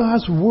none of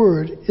God's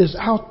word is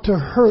out to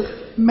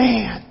hurt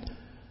man.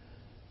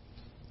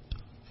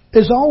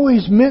 It's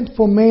always meant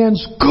for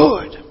man's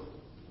good.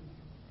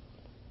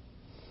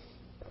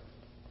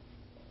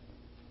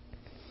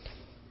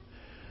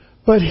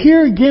 But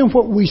here again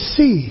what we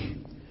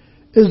see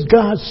is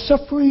God's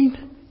suffering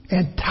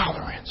and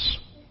tolerance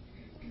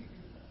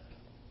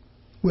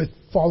with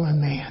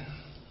fallen man.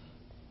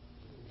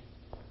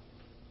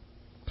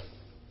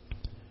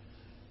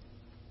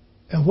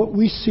 And what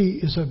we see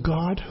is a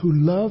God who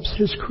loves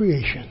His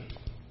creation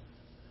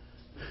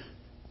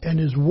and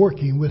is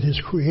working with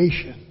His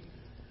creation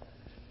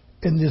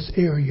in this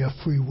area of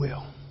free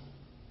will.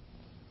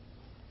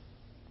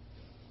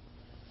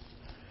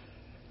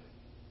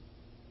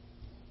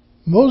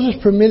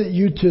 Moses permitted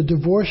you to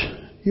divorce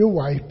your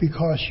wife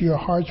because your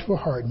hearts were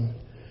hardened.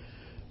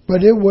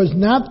 But it was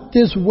not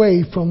this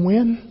way from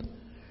when?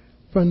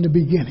 From the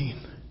beginning.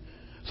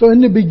 So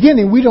in the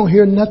beginning, we don't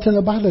hear nothing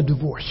about a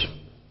divorce.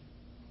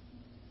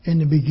 In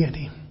the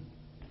beginning.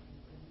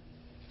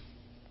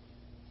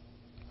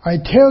 I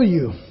tell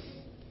you,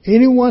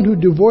 anyone who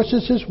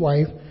divorces his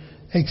wife,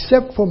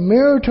 except for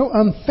marital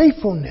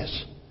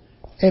unfaithfulness,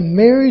 and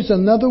marries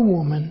another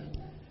woman,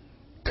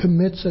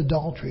 commits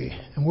adultery.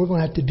 And we're going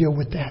to have to deal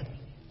with that.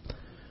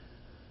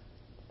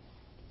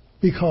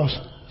 Because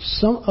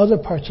some other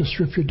parts of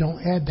Scripture don't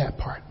add that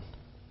part.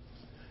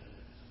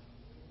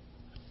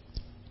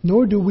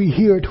 Nor do we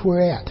hear it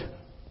where at,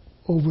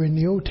 over in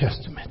the Old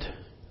Testament.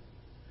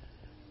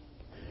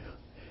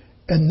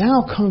 And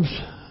now comes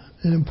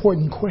an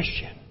important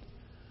question.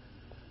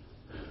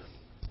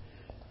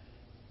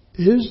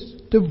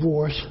 Is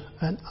divorce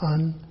an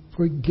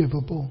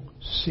unforgivable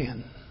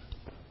sin?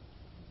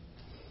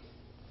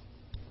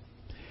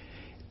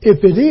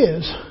 If it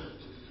is,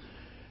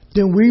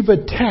 then we've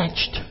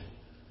attached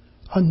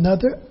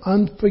another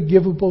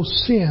unforgivable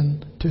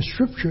sin to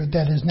Scripture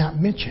that is not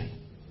mentioned.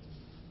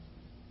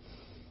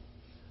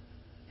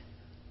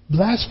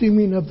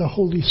 Blaspheming of the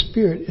Holy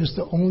Spirit is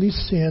the only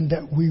sin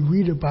that we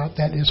read about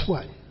that is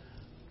what?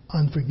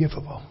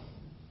 Unforgivable.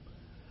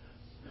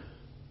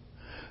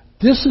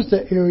 This is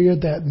the area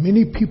that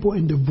many people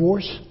in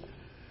divorce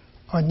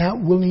are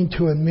not willing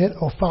to admit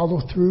or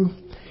follow through.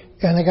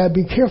 And I got to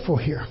be careful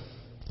here.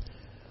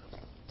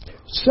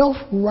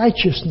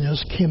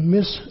 Self-righteousness can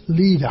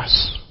mislead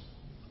us.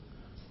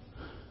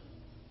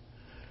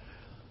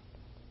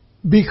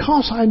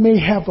 Because I may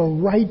have a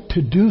right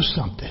to do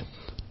something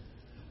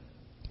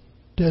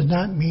does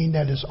not mean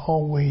that it's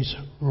always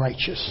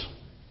righteous.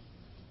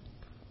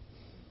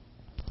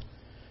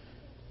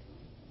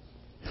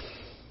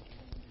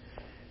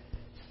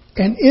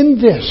 And in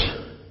this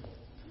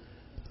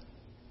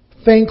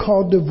thing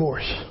called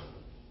divorce,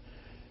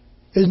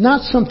 it's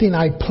not something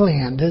I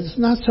planned. It's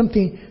not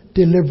something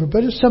delivered,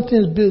 but it's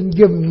something that's been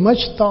given much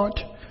thought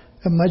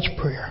and much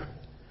prayer.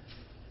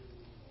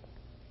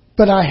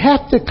 But I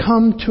have to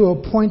come to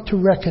a point to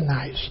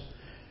recognize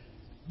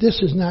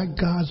this is not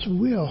God's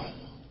will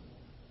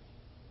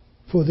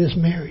for this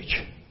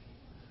marriage.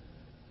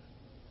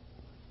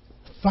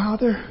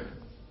 Father,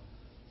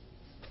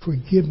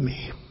 forgive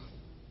me.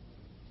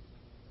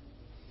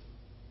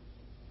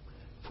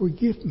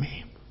 Forgive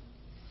me.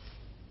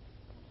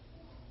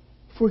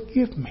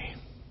 Forgive me.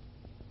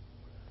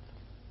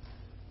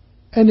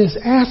 And is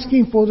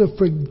asking for the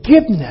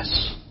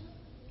forgiveness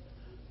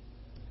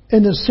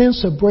in the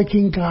sense of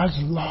breaking God's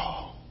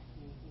law.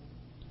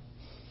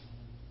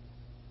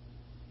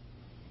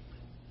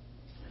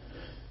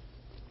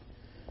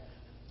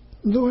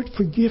 Lord,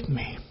 forgive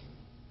me.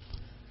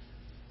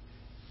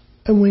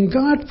 And when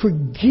God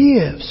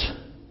forgives,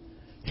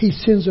 He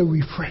sends a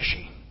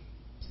refreshing.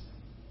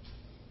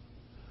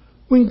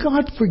 When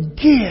God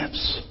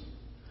forgives,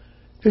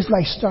 it's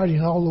like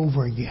starting all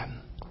over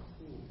again.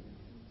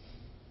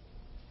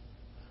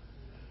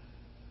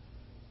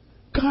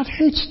 God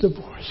hates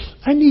divorce.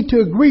 I need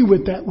to agree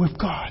with that with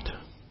God.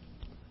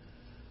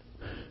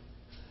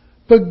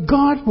 But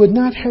God would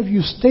not have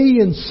you stay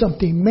in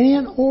something,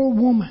 man or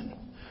woman,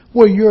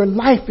 where your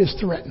life is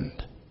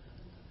threatened.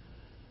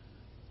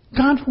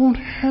 God won't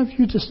have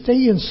you to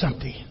stay in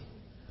something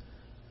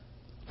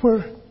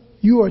where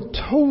you are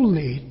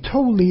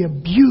totally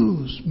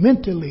abused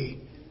mentally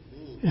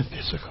and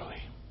physically.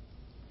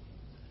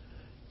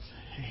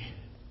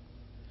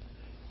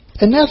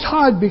 And that's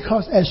hard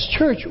because as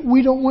church,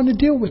 we don't want to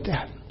deal with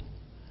that.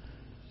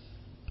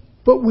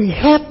 But we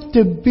have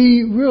to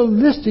be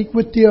realistic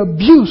with the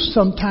abuse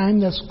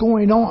sometimes that's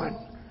going on.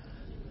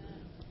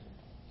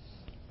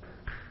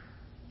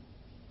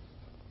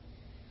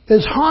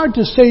 It's hard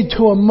to say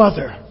to a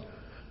mother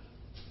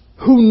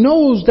who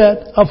knows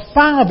that a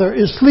father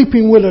is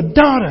sleeping with a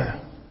daughter.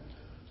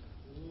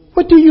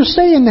 What do you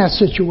say in that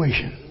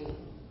situation?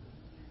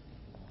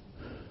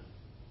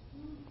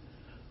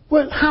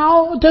 Well,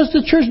 how does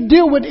the church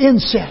deal with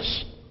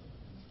incest?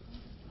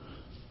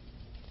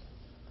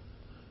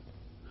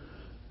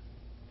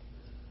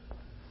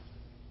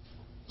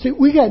 See,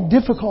 we got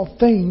difficult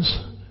things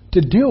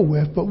to deal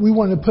with, but we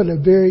want to put a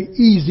very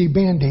easy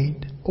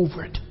Band-Aid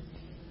over it.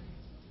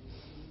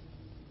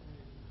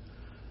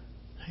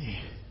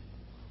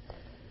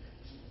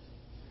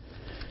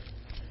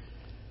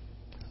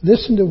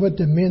 Listen to what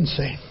the men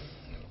say.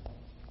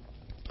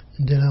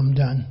 And then I'm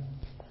done.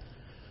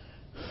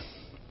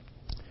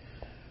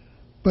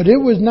 But it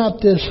was not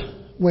this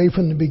way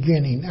from the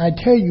beginning. I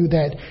tell you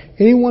that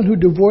anyone who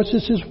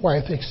divorces his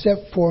wife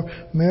except for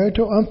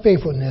marital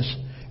unfaithfulness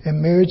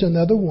and marries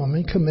another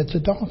woman commits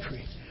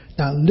adultery.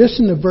 Now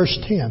listen to verse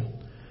 10.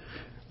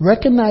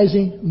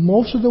 Recognizing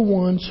most of the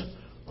ones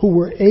who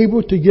were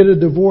able to get a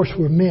divorce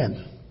were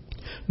men.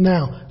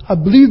 Now, I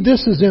believe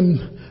this is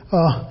in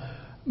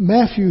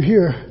Matthew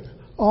here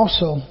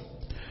also.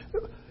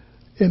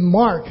 In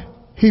Mark,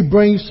 he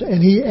brings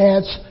and he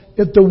adds,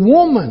 if the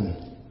woman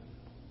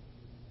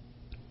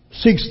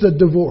seeks the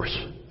divorce.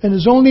 And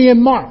it's only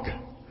in Mark.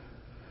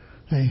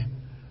 Okay?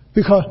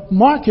 Because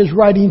Mark is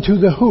writing to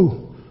the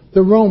who?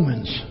 The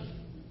Romans.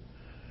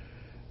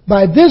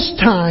 By this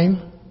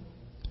time,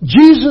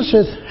 Jesus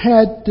has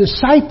had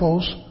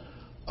disciples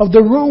of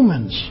the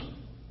Romans.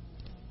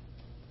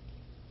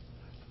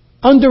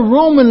 Under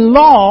Roman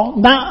law,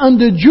 not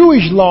under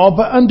Jewish law,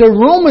 but under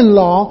Roman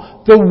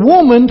law, the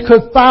woman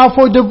could file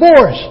for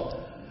divorce.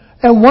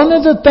 And one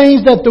of the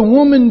things that the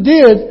woman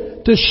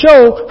did to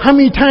show how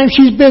many times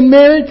she's been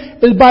married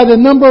is by the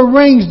number of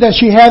rings that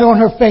she had on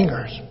her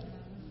fingers.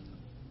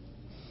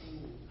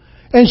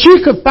 And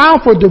she could file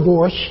for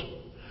divorce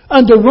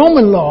under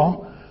Roman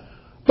law,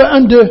 but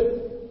under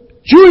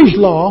Jewish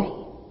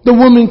law, the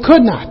woman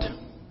could not.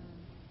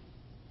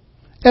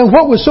 And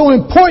what was so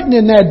important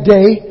in that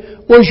day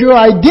was your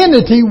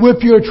identity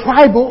with your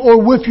tribal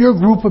or with your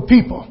group of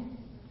people.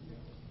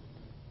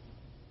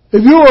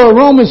 If you were a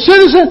Roman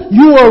citizen,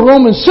 you were a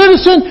Roman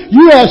citizen.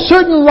 You had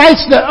certain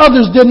rights that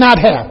others did not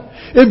have.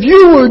 If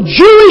you were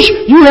Jewish,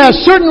 you had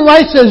certain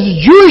rights as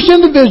Jewish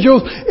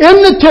individuals in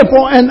the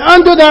temple and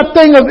under that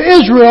thing of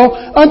Israel,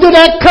 under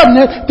that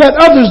covenant that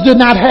others did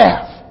not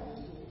have.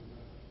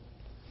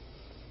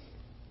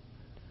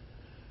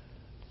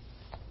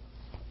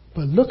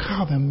 But look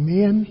how the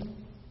men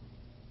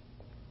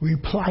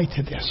reply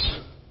to this.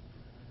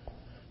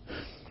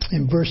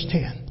 In verse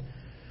 10,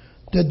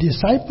 the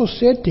disciples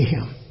said to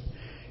him,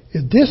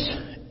 if this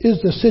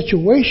is the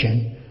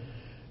situation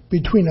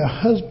between a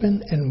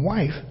husband and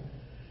wife,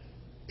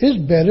 it's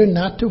better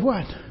not to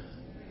what?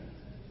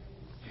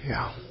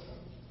 Yeah.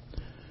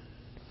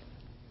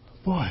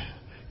 Boy,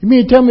 you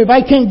mean to tell me if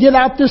I can't get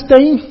out this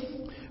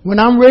thing when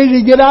I'm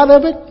ready to get out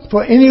of it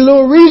for any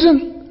little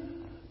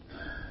reason,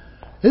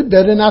 it's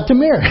better not to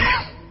marry.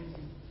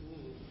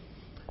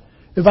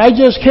 If I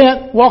just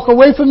can't walk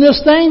away from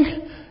this thing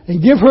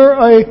and give her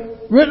a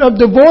writ of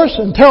divorce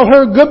and tell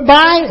her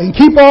goodbye and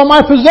keep all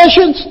my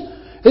possessions,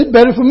 it's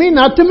better for me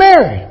not to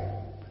marry.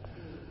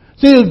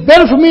 See, it's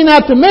better for me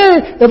not to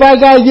marry if I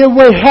got to give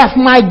away half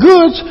my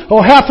goods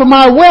or half of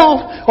my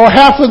wealth or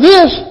half of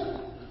this.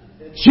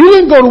 She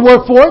didn't go to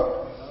work for it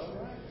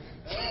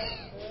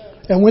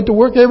and went to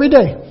work every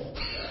day.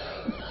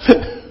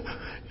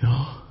 You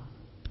know.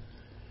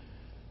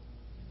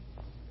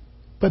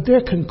 But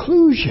their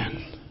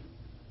conclusion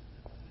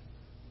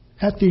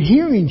after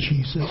hearing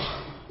Jesus,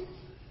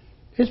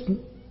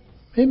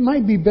 it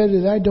might be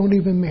better that I don't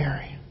even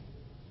marry.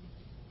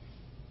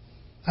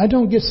 I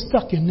don't get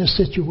stuck in this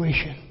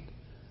situation.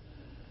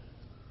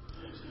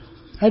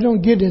 I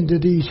don't get into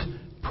these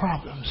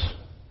problems.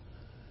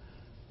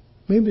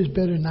 Maybe it's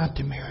better not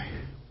to marry.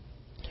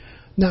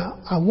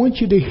 Now, I want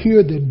you to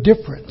hear the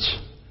difference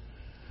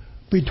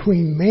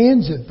between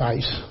man's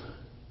advice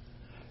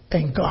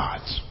and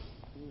God's.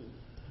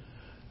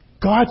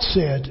 God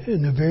said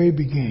in the very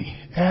beginning,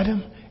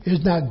 Adam,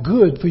 it's not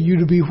good for you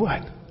to be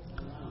what?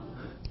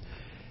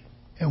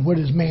 And what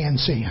is man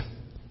saying?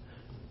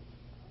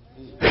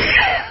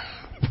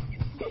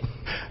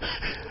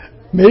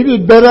 Maybe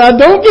it's better I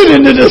don't get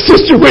into this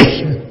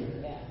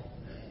situation.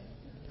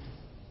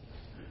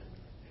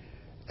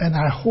 And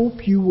I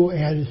hope you will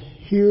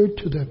adhere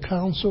to the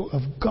counsel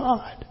of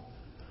God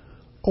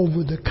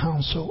over the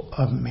counsel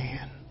of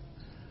man.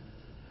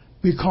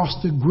 Because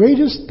the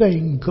greatest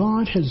thing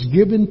God has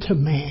given to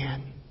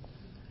man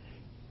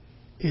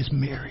is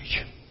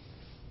marriage.